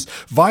 just as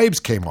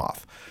vibes came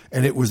off.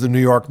 And it was the New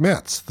York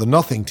Mets, the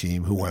nothing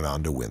team, who went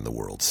on to win the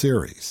World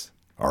Series.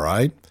 All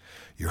right?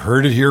 You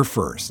heard it here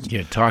first.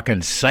 You're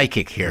talking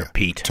psychic here,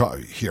 Pete.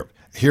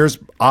 Here's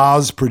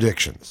Oz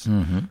predictions.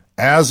 Mm-hmm.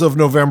 As of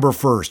November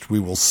 1st, we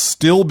will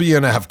still be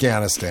in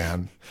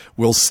Afghanistan.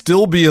 We'll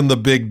still be in the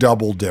Big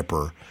Double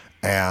Dipper.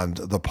 And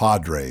the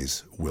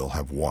Padres will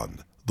have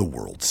won the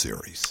World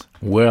Series.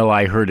 Well,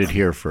 I heard it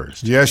here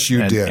first. Yes,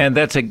 you did. And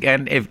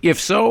if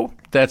so,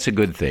 that's a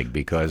good thing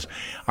because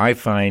I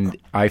find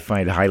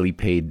highly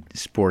paid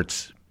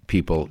sports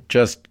people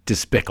just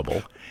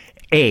despicable.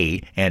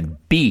 A, and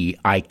B,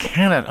 I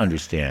cannot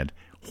understand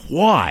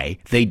why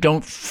they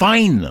don't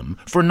fine them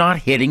for not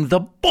hitting the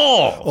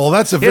ball. Well,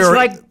 that's It's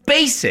like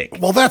basic.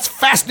 Well, that's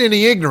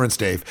fascinating ignorance,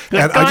 Dave.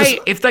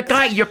 If the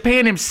guy, you're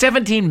paying him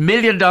 $17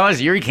 million a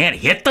year, he can't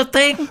hit the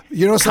thing?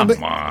 You know something?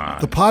 Come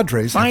on. The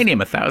Padres... Fine him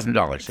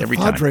 $1,000 every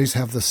time. The Padres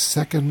have the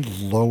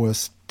second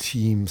lowest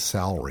team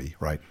salary,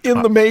 right,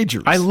 in the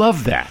majors. I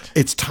love that.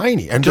 It's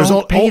tiny, and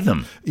don't pay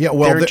them. Yeah,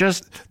 well,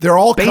 they're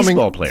all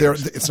baseball coming.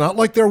 players. It's not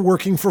like they're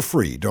working for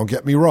free. Don't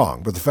get me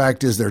wrong, but the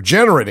fact is they're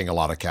generating a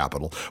lot of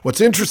capital. What's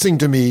interesting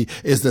to me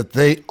is that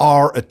they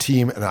are a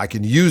team, and I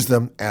can use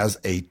them as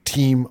a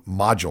team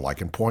module. I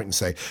can point and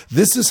say,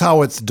 this is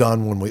how it's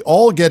done when we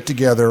all get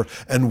together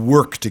and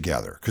work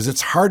together, because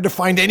it's hard to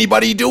find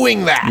anybody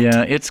doing that.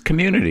 Yeah, it's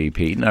community,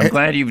 Pete, and I'm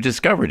glad you've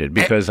discovered it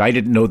because I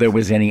didn't know there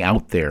was any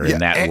out there in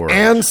that world.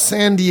 And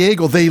San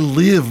Diego,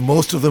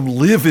 most of them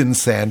live in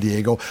San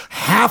Diego.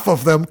 Half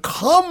of them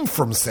come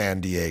from San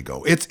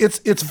Diego.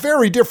 It's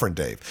very different,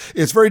 Dave.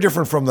 It's very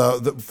different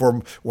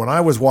from when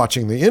I was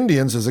watching the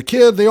Indians as a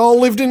kid. They all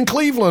lived in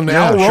Cleveland.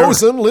 Yeah, Al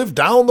Rosen lived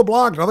down the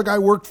block. Another guy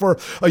worked for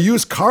a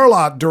used car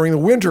lot during the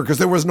winter because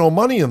there was no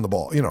money in the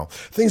ball.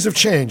 Things have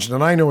changed,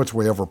 and I know it's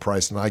way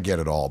overpriced, and I get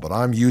it all, but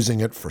I'm using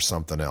it for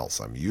something else.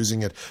 I'm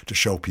using it to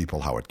show people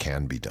how it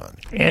can be done.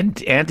 And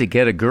to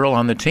get a girl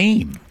on the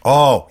team.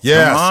 Oh,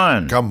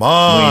 yes. Come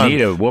on. We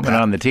need a woman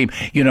on the team.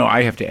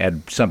 I have to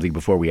add something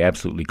before we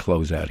absolutely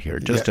close out here.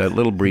 Just a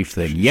little brief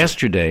thing.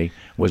 Yesterday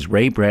was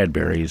Ray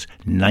Bradbury's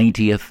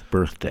 90th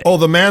birthday. Oh,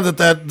 the man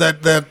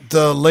that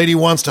lady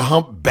wants to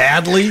hump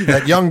badly?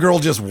 That young girl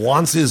just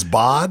wants his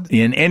bod?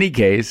 In any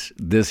case,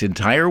 this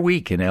entire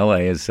week in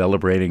L.A. is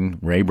celebrating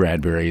Ray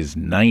Bradbury's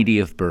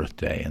 90th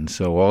birthday. And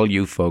so all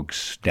you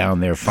folks down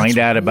there, find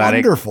out about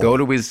wonderful. It. Go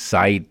to his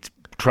site.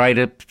 Try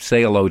to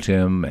say hello to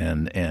him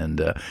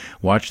and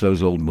watch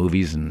those old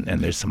movies. And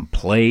there's some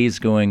plays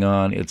going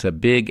on. It's a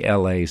big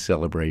L.A.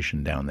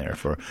 celebration down there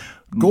for...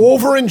 Go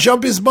over and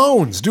jump his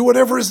bones. Do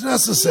whatever is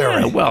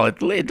necessary. Yeah, well,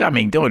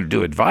 don't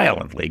do it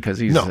violently because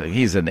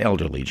he's an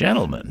elderly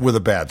gentleman. With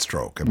a bad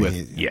stroke.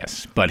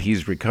 Yes, but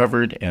he's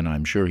recovered, and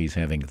I'm sure he's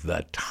having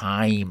the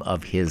time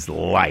of his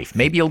life.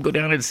 Maybe he'll go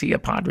down and see a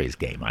Padres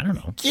game. I don't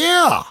know.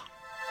 Yeah.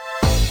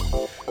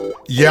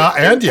 Yeah,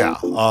 and yeah.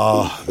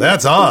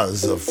 That's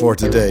Oz for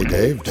today,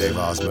 Dave. Dave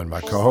Osmond,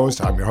 my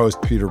co-host. I'm your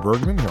host, Peter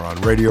Bergman, here on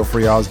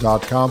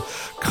RadioFreeOz.com.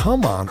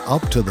 Come on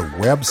up to the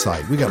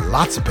website. We got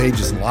lots of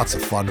pages and lots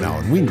of fun now,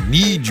 and we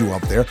need you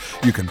up there.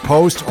 You can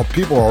post.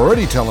 People are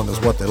already telling us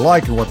what they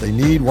like and what they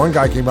need. One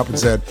guy came up and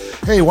said,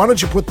 hey, why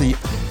don't you put the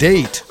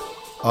date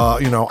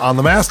on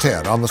the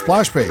masthead, on the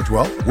splash page?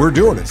 Well, we're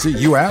doing it. See,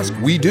 you ask,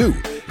 we do,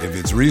 if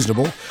it's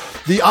reasonable.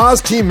 The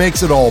Oz team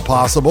makes it all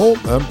possible.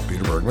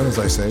 Peter Bergman, as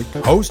I say,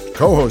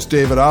 co-host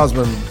David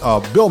Osmond.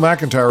 Bill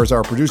McIntyre is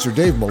our producer.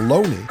 Dave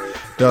Maloney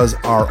does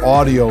our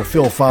audio.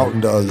 Phil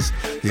Fountain does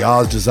the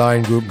Oz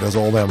Design Group, does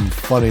all them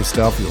funny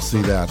stuff. You'll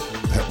see that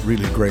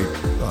really great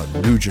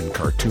Nugent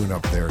cartoon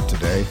up there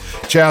today.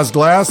 Chaz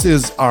Glass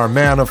is our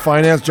man of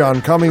finance.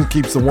 John Cummings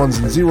keeps the ones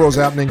and zeros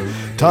happening.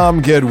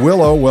 Tom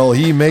Gedwillow, well,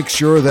 he makes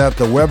sure that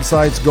the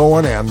website's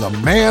going, and the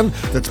man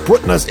that's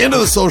putting us into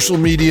the social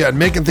media and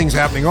making things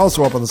happening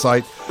also up on the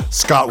site,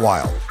 Scott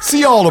Weil.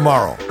 See y'all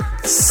tomorrow.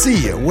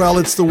 See ya. Well,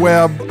 it's the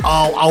web.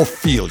 I'll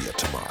feel you.